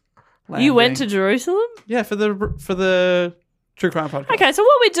noise. You went to landing. Jerusalem? Yeah, for the True Crime Podcast. Okay, so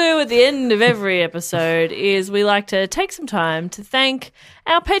what we do at the end of every episode is we like to take some time to thank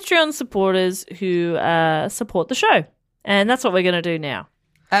our Patreon supporters who support the show. And that's what we're going to do now.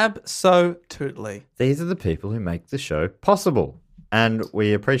 Absolutely. These are the people who make the show possible. And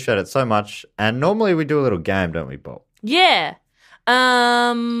we appreciate it so much. And normally we do a little game, don't we, Bob? Yeah.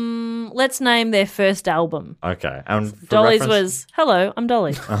 Let's name their first album. Okay. And for Dolly's reference- was, hello, I'm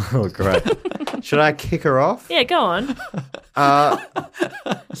Dolly. Oh, great. Should I kick her off? Yeah, go on.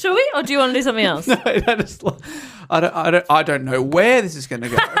 Should we? Or do you want to do something else? I don't know where this is going to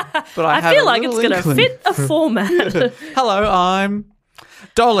go, but I have feel a like it's little going to inkling. fit a format. Hello, I'm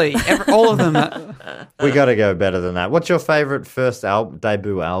Dolly. All of them. We got to go better than that. What's your favourite first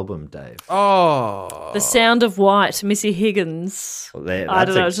debut album, Dave? Oh, The Sound of White, Missy Higgins. Well, I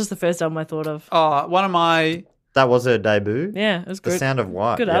don't know. It's just the first album I thought of. one of my That was her debut? Yeah, it was The good. Sound of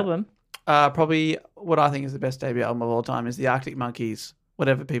White. Good yeah. album. probably what I think is the best debut album of all time is the Arctic Monkeys.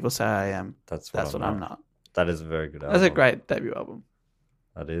 Whatever people say I am, That's what I'm not. That is a very good album. That's a great debut album.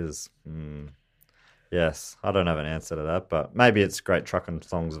 That is. Yes, I don't have an answer to that, but maybe it's Great Truckin'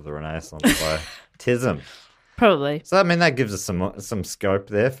 Songs of the Renaissance by Tism. Probably. So, I mean, that gives us some scope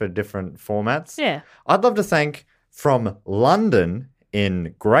there for different formats. Yeah. I'd love to thank from London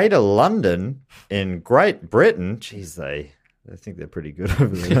in Greater London in Great Britain. Jeez, they think they're pretty good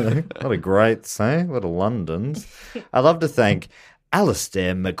over there. A lot of greats, eh? A lot of Londons. I'd love to thank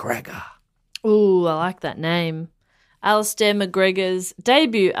Alistair McGregor. Ooh, I like that name. Alistair McGregor's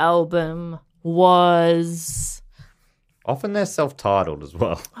debut album was... Often they're self-titled as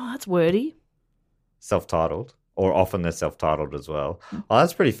well. Oh, that's wordy. Self-titled. Or often they're self-titled as well. Oh,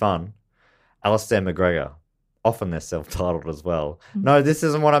 that's pretty fun. Alistair McGregor. Often they're self-titled as well. No, this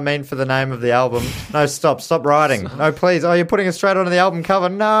isn't what I mean for the name of the album. No, stop writing. No, please. Oh, you're putting it straight onto the album cover.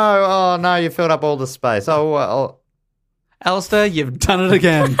 No, oh no, you filled up all the space. Oh, well. Alistair, you've done it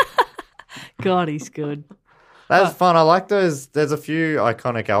again. God, he's good. That's fun. I like those. There's a few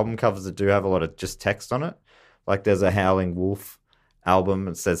iconic album covers that do have a lot of just text on it. Like there's a Howling Wolf album.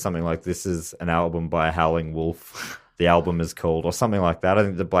 It says something like, "This is an album by a Howling Wolf. The album is called," or something like that. I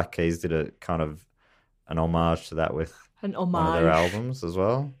think the Black Keys did a kind of an homage to that with one of their albums as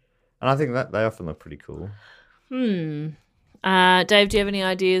well. And I think that they often look pretty cool. Dave, do you have any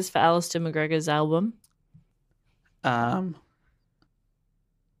ideas for Alistair McGregor's album?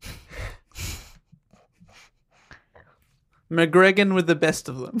 McGregor with the best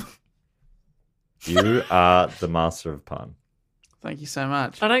of them. You are the master of pun. Thank you so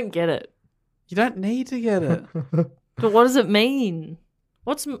much. I don't get it. You don't need to get it. But what does it mean?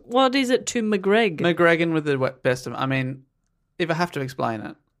 What is it to McGregor? McGregor with the best of them. I mean, if I have to explain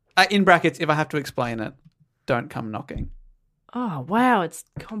it. In brackets, if I have to explain it, don't come knocking. Oh, wow, it's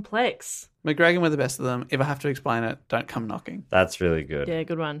complex. McGregor with the best of them. If I have to explain it, don't come knocking. That's really good. Yeah,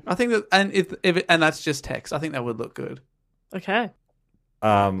 good one. I think that, and that's just text. I think that would look good. Okay.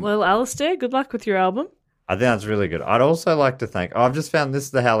 Well, Alistair, good luck with your album. I think that's really good. I'd also like to thank... I've just found this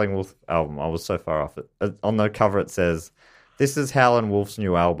is the Howling Wolf album. I was so far off it. On the cover it says, "This is Howlin' Wolf's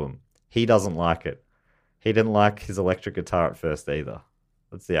new album. He doesn't like it. He didn't like his electric guitar at first either."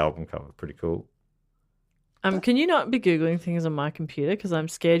 That's the album cover. Pretty cool. Can you not be Googling things on my computer? Because I'm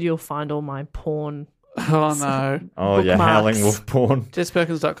scared you'll find all my porn. Oh, no. Oh, yeah, Bookmarks. Howling Wolf porn.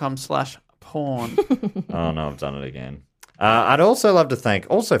 JessPerkins.com/porn. Oh, no, I've done it again. I'd also love to thank,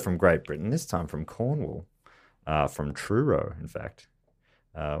 also from Great Britain, this time from Cornwall, from Truro, in fact,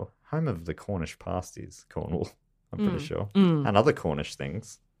 home of the Cornish pasties, Cornwall, I'm pretty sure, and other Cornish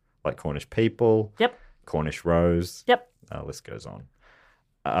things, like Cornish people, Yep. Cornish rose, Yep. List goes on.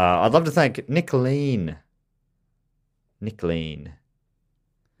 I'd love to thank Nick Lean. Nick Lee.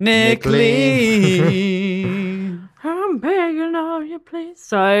 I'm begging of you, please.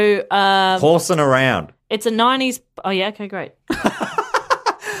 So, Horsing around. it's a 90s... Oh, yeah, okay, great.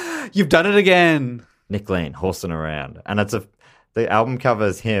 You've done it again. Nick Lean, horsing around. And the album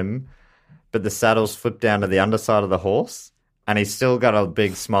covers him, but the saddle's flipped down to the underside of the horse, and he's still got a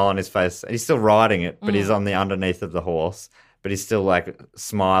big smile on his face. He's still riding it, but he's on the underneath of the horse, but he's still like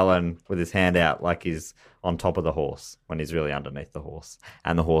smiling with his hand out like he's on top of the horse when he's really underneath the horse,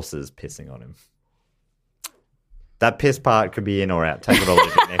 and the horse is pissing on him. That piss part could be in or out. Take it or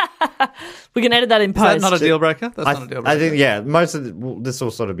leave it, Nick. We can edit that in Is that post. not a deal breaker? That's not a deal breaker. I think, yeah, most of this will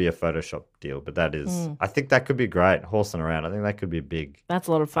sort of be a Photoshop deal, but that is, I think that could be great. Horsing around. I think that could be big. That's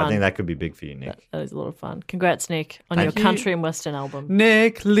a lot of fun. I think that could be big for you, Nick. That is a lot of fun. Congrats, Nick, on Thank your you. country and western album.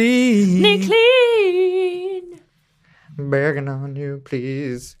 Nick Lee. Nick Lean. Begging on you,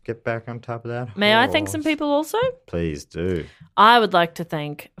 please get back on top of that. May I thank horse. some people also? Please do. I would like to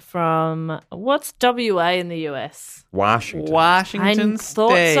thank from, what's WA in the US? Washington. Washington I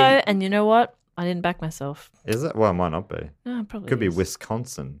thought State. so, and you know what? I didn't back myself. Is it? Well, it might not be. No, it probably Could be is.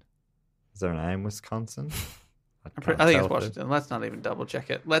 Wisconsin. Is there a name, Wisconsin? I can't think tell it's if Washington. Let's not even double check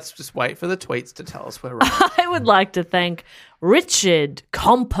it. Let's just wait for the tweets to tell us we're right. I would like to thank Richard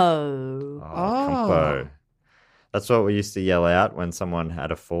Compo. Compo. That's what we used to yell out when someone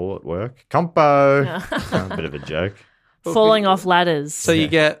had a fall at work. Compo. A bit of a joke. Falling off ladders. So you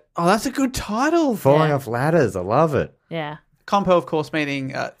get, that's a good title. Falling off ladders. I love it. Yeah. Compo, of course,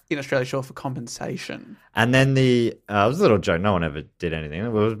 meaning in Australia short for compensation. And then it was a little joke. No one ever did anything.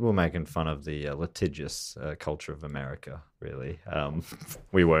 We were making fun of the litigious culture of America, really.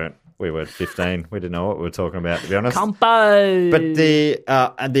 We weren't. We were 15. We didn't know what we were talking about, to be honest. Compo. But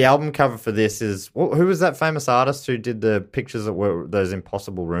the album cover for this is... who was that famous artist who did the pictures that were those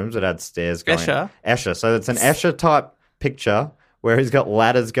impossible rooms that had stairs going? Escher. So it's an Escher-type picture where he's got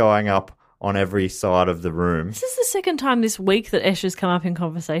ladders going up on every side of the room. This is the second time this week that Escher's come up in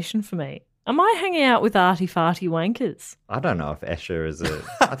conversation for me. Am I hanging out with arty-farty wankers? I don't know if Escher is a...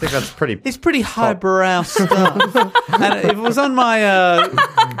 I think that's pretty... It's pretty highbrow stuff. And if it was on my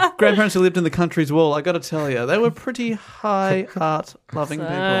grandparents who lived in the country's wall, I got to tell you, they were pretty high art-loving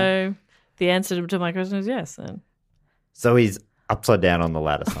people. So the answer to my question is yes. Then. So he's upside down on the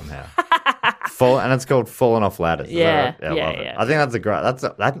ladder somehow. And it's called Falling Off Ladders. Is Yeah, that right? yeah, I love it. yeah. I think that's a great...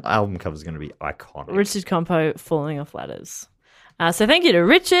 That album cover is going to be iconic. Richard Compo, Falling Off Ladders. So thank you to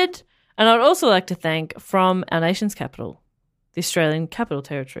Richard. And I'd also like to thank from our nation's capital, the Australian Capital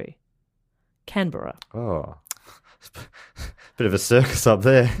Territory, Canberra. Oh. Bit of a circus up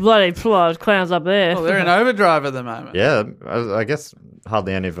there. Bloody clowns up there. Well, they're in overdrive at the moment. Yeah, I guess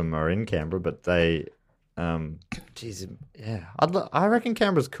hardly any of them are in Canberra, but they... geez, yeah. I reckon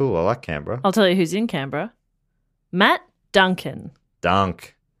Canberra's cool. I like Canberra. I'll tell you who's in Canberra. Matt Duncan.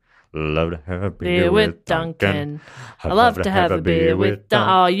 Dunk. Love to have a Beer with Duncan. I love to have a beer with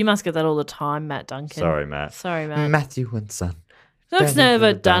Duncan. Oh, you must get that all the time, Matt Duncan. Sorry, Matt. Sorry, Matt. Matthew and Son. Looks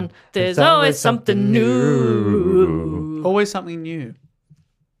never done. There's always something new. Always something new.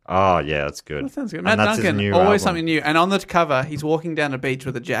 Oh, yeah, that's good. That sounds good. And Matt that's his Duncan, new always album. something new. And on the cover, he's walking down a beach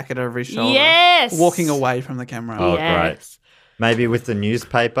with a jacket over his shoulder. Yes! Walking away from the camera. Oh, Yes. great. Maybe with the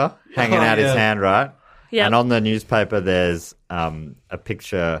newspaper hanging out his yeah. hand, right? Yep. And on the newspaper, there's a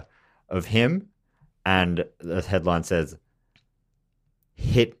picture of him, and the headline says,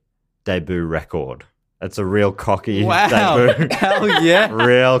 "Hit debut record." It's a real cocky Wow. debut. Hell yeah.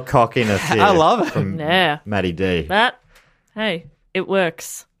 Real cockiness here. I love it. From Yeah. Matty D. Matt, hey, it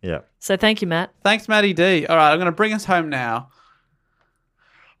works. Yeah. So thank you, Matt. Thanks, Matty D. All right, I'm going to bring us home now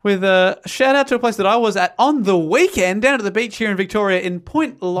with a shout out to a place that I was at on the weekend down at the beach here in Victoria in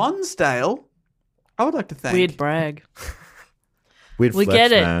Point Lonsdale. I would like to thank... Weird brag. Weird We flex,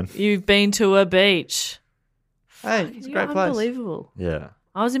 get it. man. You've been to a beach. Hey, it's a You're great place. unbelievable. Yeah.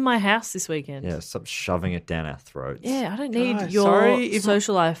 I was in my house this weekend. Yeah. Stop shoving it down our throats. Yeah, I don't need Guys, your sorry if-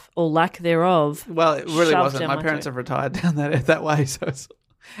 social life or lack thereof. Well, it really Shoved wasn't. down My my parents throat. have retired down that way. So it's...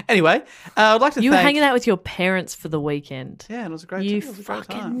 Anyway, I would like to You were thank... hanging out with your parents for the weekend. Yeah, it was a great You it was a great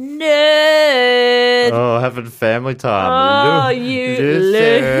fucking time. nerd. Oh, having family time. Oh, you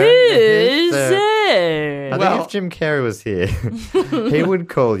loser. I Well- think if Jim Carrey was here, he would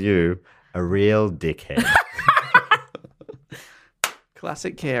call you a real dickhead.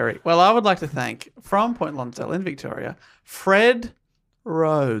 Classic Carey. Well, I would like to thank, from Point Lonsdale in Victoria, Fred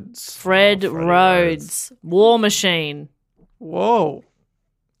Rhodes. Fred Freddie Rhodes. War Machine. Whoa.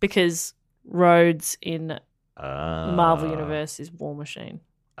 Because Rhodes in Marvel Universe is War Machine.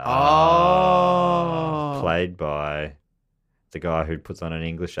 Oh. Played by the guy who puts on an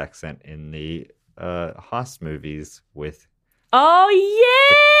English accent in the heist movies with Oh,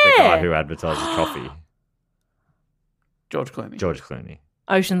 the yeah. guy who advertises coffee. George Clooney. George Clooney.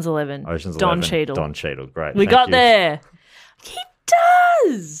 Ocean's 11. Ocean's Don 11. Cheadle. Don Cheadle. Great. We Thank got you. there. He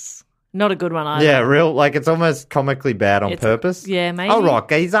does. Not a good one either. Yeah, real. Like it's almost comically bad on It's- purpose. yeah, maybe. All right,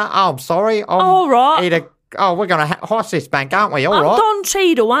 geezer. Oh, I'm sorry. All right. We're gonna horse this bank, aren't we? All I'm right. Don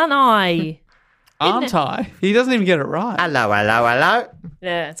Cheadle, aren't I? Aren't I? He doesn't even get it right. Hello, hello, hello.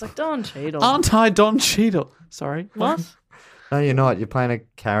 Yeah, it's like Don Cheadle. Aren't I Don Cheadle? Sorry. What? No, you're not. You're playing a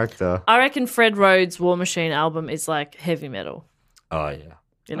character. I reckon Fred Rhodes' War Machine album is like heavy metal, Oh yeah.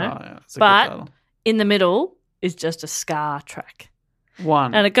 you know? Oh, yeah, it's a But- good title. In the middle is just a ska track.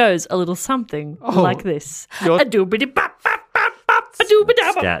 One. And it goes a little something Oh, like this. you're- A doobity bop bop bop bop a doobity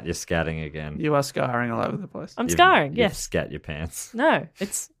bop. Scat. You're scatting again. You are scarring all over the place. I'm You've- scarring, you've yes. Scat your pants. No,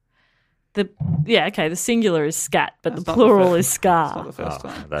 it's the the singular is scat, but That's the not the plural first- is It's not scar. the first Oh,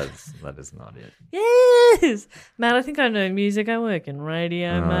 time. that is not it. Yes, Matt. I think I know music. I work in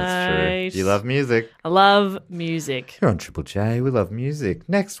radio, Oh, that's mate. true. You love music. I love music. You're on Triple J. We love music.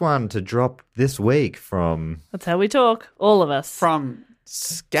 Next one to drop this week from That's how we talk, all of us. From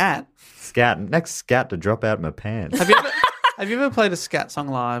Scat. Scat. Next Scat to drop out my pants. Have you ever played a Scat song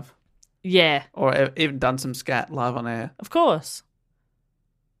live? Yeah, Or even done some Scat live on air? of course.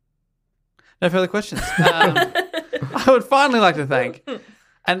 No further questions. I would finally like to thank,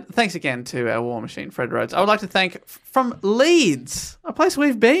 and thanks again to our War Machine, Fred Rhodes. I would like to thank from Leeds, a place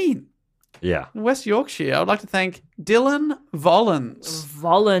we've been, Yeah. in West Yorkshire. I would like to thank Dylan Vollins.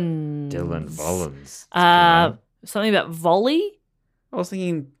 Vollins. Dylan Vollins. Something about volley. I was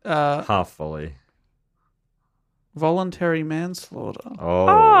thinking Half volley. voluntary manslaughter.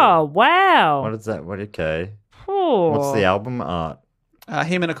 Oh, wow. What is that? What? Okay. Oh. What's the album art?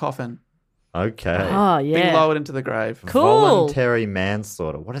 Him in a coffin, Okay. Oh, being yeah. lowered into the grave. Cool. Voluntary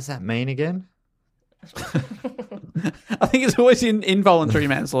manslaughter. What does that mean again? I think it's always involuntary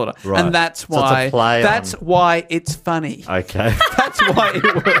manslaughter. Right. And that's So it's a why play that's on- why it's funny. Okay. That's why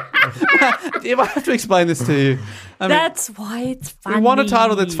it works. If I have to explain this to you, I mean, That's why it's funny. we want a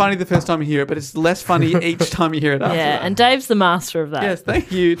title that's funny the first time you hear it, but it's less funny each time you hear it after Yeah, that. and Dave's the master of that. Yes,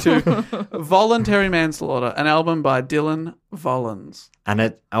 thank you to Voluntary Manslaughter, an album by Dylan Vollins. And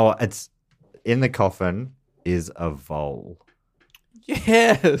it's in the coffin is a vole,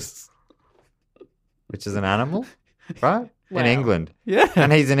 Yes. which is an animal, right? Wow. In England. Yeah.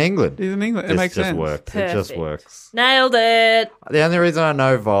 And he's in England. He's in England. It This makes just sense. works. It just Perfect. works. Nailed it. The only reason I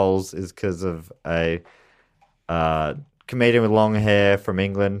know voles is because of a comedian with long hair from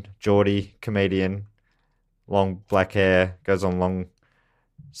England, Geordie comedian, long black hair, goes on long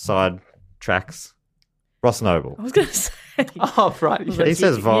side tracks. Ross Noble. I was going to say. Oh, right. Well, Yeah. He you-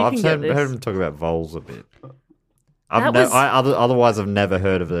 says you vole. can I've get heard, this. heard him talk about voles a bit. That Otherwise, I've never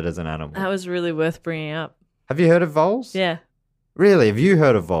heard of it as an animal. That was really worth bringing up. Have you heard of voles? Yeah. Really? Have you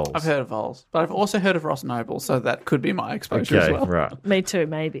heard of voles? I've heard of voles, but I've also heard of Ross Noble, so that could be my exposure as Okay, well. right. Me too,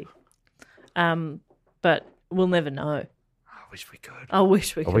 maybe. But we'll never know. I wish we could. I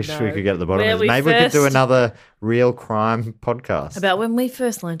wish we I could wish know. we could get to the bottom Where of this. Maybe we could do first- another real crime podcast. About when we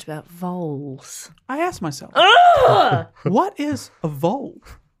first learned about voles. I asked myself, Ugh! what is a vole?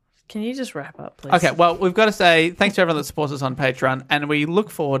 Can you just wrap up, please? Okay, well, we've got to say thanks to everyone that supports us on Patreon, and we look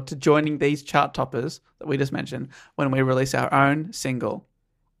forward to joining these chart toppers that we just mentioned when we release our own single.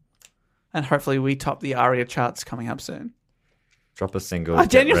 And hopefully we top the ARIA charts coming up soon. Drop a single. I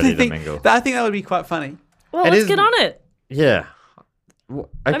get genuinely ready think to mingle. that would be quite funny. Well, It let's is- get on it. Yeah.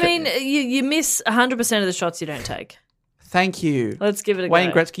 I mean, you miss 100% of the shots you don't take. Thank you. Let's give it a Wayne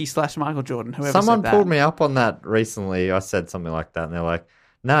go. Gretzky / Michael Jordan, whoever someone said that. pulled me up on that recently. I said something like that, and they're like,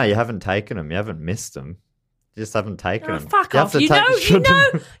 "No, you haven't taken them. You haven't missed them. You just haven't taken Oh, them. fuck you have off. to You take- know, should-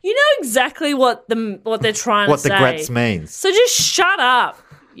 you know exactly what they're trying what to the say. Gretz means." So just shut up.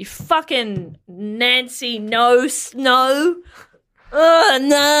 You fucking Nancy no.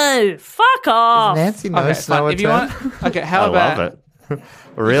 No. Fuck off. Nancy No Okay, Snow. fine. If you want, okay, how I about love it.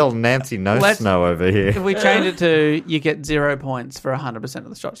 A real Nancy No Let's- Snow over if here. we change it to you get 0 points for 100% of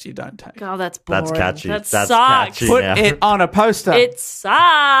the shots you don't take? Oh, that's boring. That's catchy. That That's sucks. catchy. Put Yeah. it on a poster. It sucks.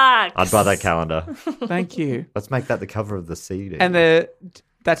 I'd buy that calendar. Thank you. Let's make that the cover of the CD. And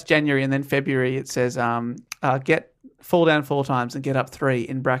that's January, and then February it says fall down 4 times and get up 3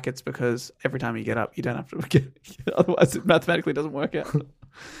 in brackets, because every time you get up you don't have to get, otherwise it mathematically doesn't work out.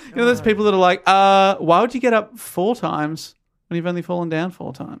 You know, there's people that are like, why would you get up 4 times when you've only fallen down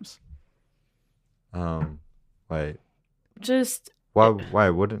 4 times? Wait. Just, Why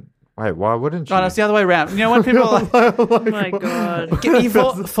wouldn't you? Oh, no, it's the other way around. You know, when people are like, oh my God. you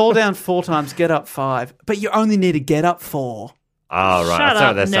fall down 4 times, get up 5, but you only need to get up 4. Oh, right. Shut That's what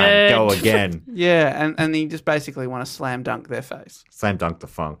up, they're saying. Go nerd. again. Yeah, and you just basically want to slam dunk their face. Slam dunk the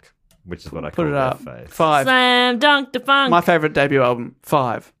funk, which is what I Put call it their up. face. 5. Slam dunk the funk. My favourite debut album,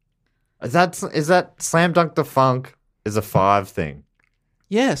 5. Is that Slam Dunk the Funk is a 5 thing?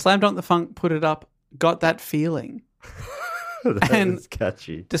 Yeah, Slam Dunk the Funk, put it up, got that feeling. That And- is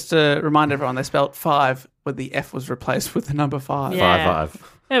catchy. Just to remind everyone, they spelt 5, but the F was replaced with the number 5. Yeah. 5-5.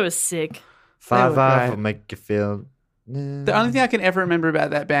 It was sick. 5-5 great. will make you feel. The only thing I can ever remember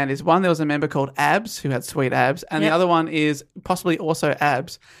about that band is, one, there was a member called Abs who had sweet abs, and Yep. the other one is possibly also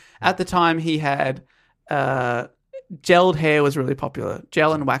Abs. At the time, he had gelled hair was really popular.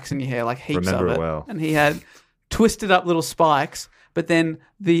 Gel and wax in your hair, like heaps Remember of it it. well. And he had twisted up little spikes, but then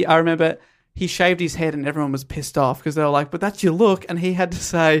I remember he shaved his head and everyone was pissed off because they were like, but that's your look. And he had to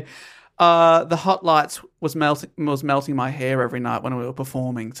say, the hot lights was melting my hair every night when we were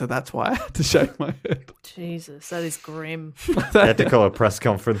performing, so that's why I had to shave my head. Jesus, that is grim. They had to call a press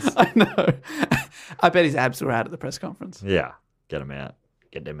conference. I know. I bet his abs were out at the press conference. Yeah. Get them out.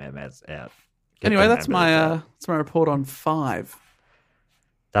 Get them abs out. Get Anyway, them that's abs my out. report on 5.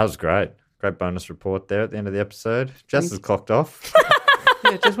 That was great. Great bonus report there at the end of the episode. Jess has clocked off.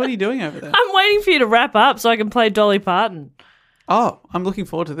 Yeah, Jess, what are you doing over there? I'm waiting for you to wrap up so I can play Dolly Parton. Oh, I'm looking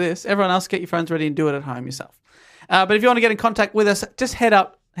forward to this. Everyone else, get your phones ready and do it at home yourself. But if you want to get in contact with us, just head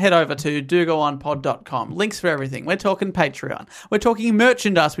over to dogoonpod.com. Links for everything. We're talking Patreon. We're talking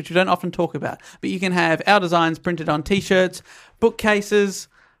merchandise, which we don't often talk about. But you can have our designs printed on T-shirts, bookcases,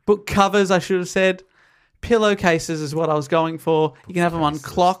 book covers, I should have said. Pillowcases is what I was going for. You can have them on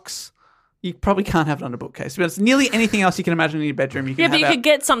clocks. You probably can't have it on a bookcase. But it's nearly anything else you can imagine in your bedroom. You can Yeah, but have you out- could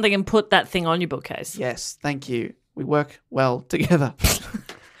get something and put that thing on your bookcase. Yes, thank you. We work well together.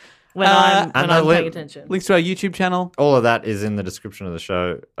 when I'm and paying attention. Links to our YouTube channel. All of that is in the description of the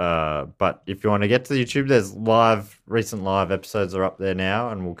show. But if you want to get to the YouTube, there's recent live episodes are up there now,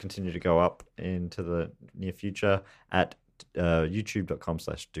 and will continue to go up into the near future at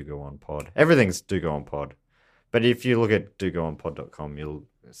youtube.com/dogoonpod. Everything's Do Go On Pod. But if you look at dogoonpod.com, you'll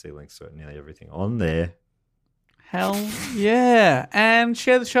see links to nearly everything on there. Hell yeah. And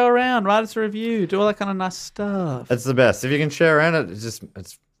share the show around. Write us a review. Do all that kind of nice stuff. It's the best. If you can share around it, it's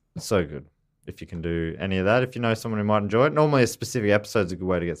so good. If you can do any of that, if you know someone who might enjoy it. Normally a specific episode's a good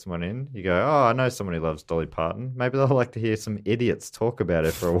way to get someone in. You go, oh, I know someone who loves Dolly Parton. Maybe they'll like to hear some idiots talk about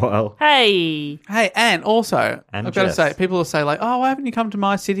it for a while. Hey, and also, And I've got to Jess. say, people will say like, oh, why haven't you come to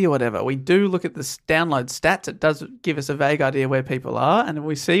my city or whatever? We do look at the download stats. It does give us a vague idea where people are. And if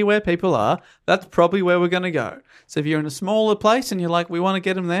we see where people are, that's probably where we're going to go. So if you're in a smaller place and you're like, we want to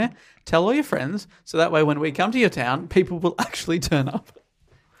get them there, tell all your friends. So that way when we come to your town, people will actually turn up.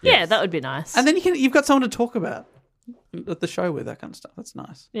 yeah, that would be nice. And then you've got someone to talk about at the show with, that kind of stuff. That's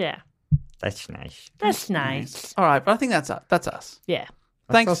nice. yeah, That's nice. that's nice. All right, but I think that's us. Yeah,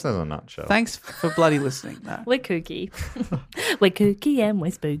 Thanks. That's us in a nutshell. Thanks for bloody listening. No. we're kooky. We're kooky and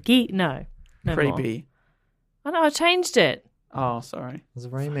we're spooky. No more. Creepy. I know, I changed it. Oh, sorry. There's a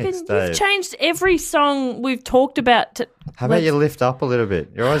remix, You've Dave. changed every song we've talked about. How about you lift up a little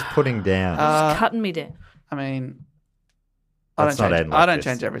bit? You're always putting down. Just cutting me down. I mean, That's not Aiden like I don't this.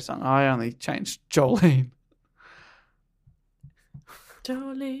 change every song. I only change Jolene.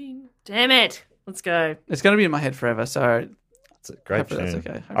 Jolene. Damn it. Let's go. It's going to be in my head forever, so It's a great hopefully tune. that's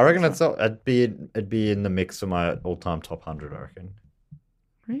okay. I reckon Hopefully it'd be in the mix for my all-time top 100, I reckon.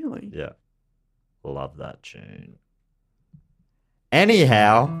 really? Yeah. Love that tune.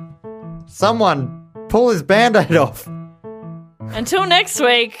 Anyhow, someone pull his Band-Aid off. Until next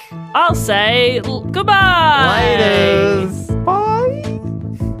week, I'll say goodbye. Laters.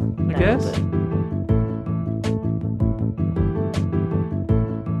 Bye. I guess.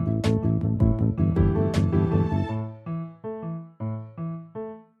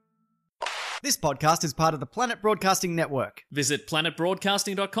 This podcast is part of the Planet Broadcasting Network. Visit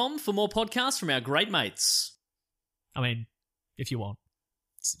planetbroadcasting.com for more podcasts from our great mates. I mean, if you want.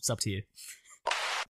 It's up to you.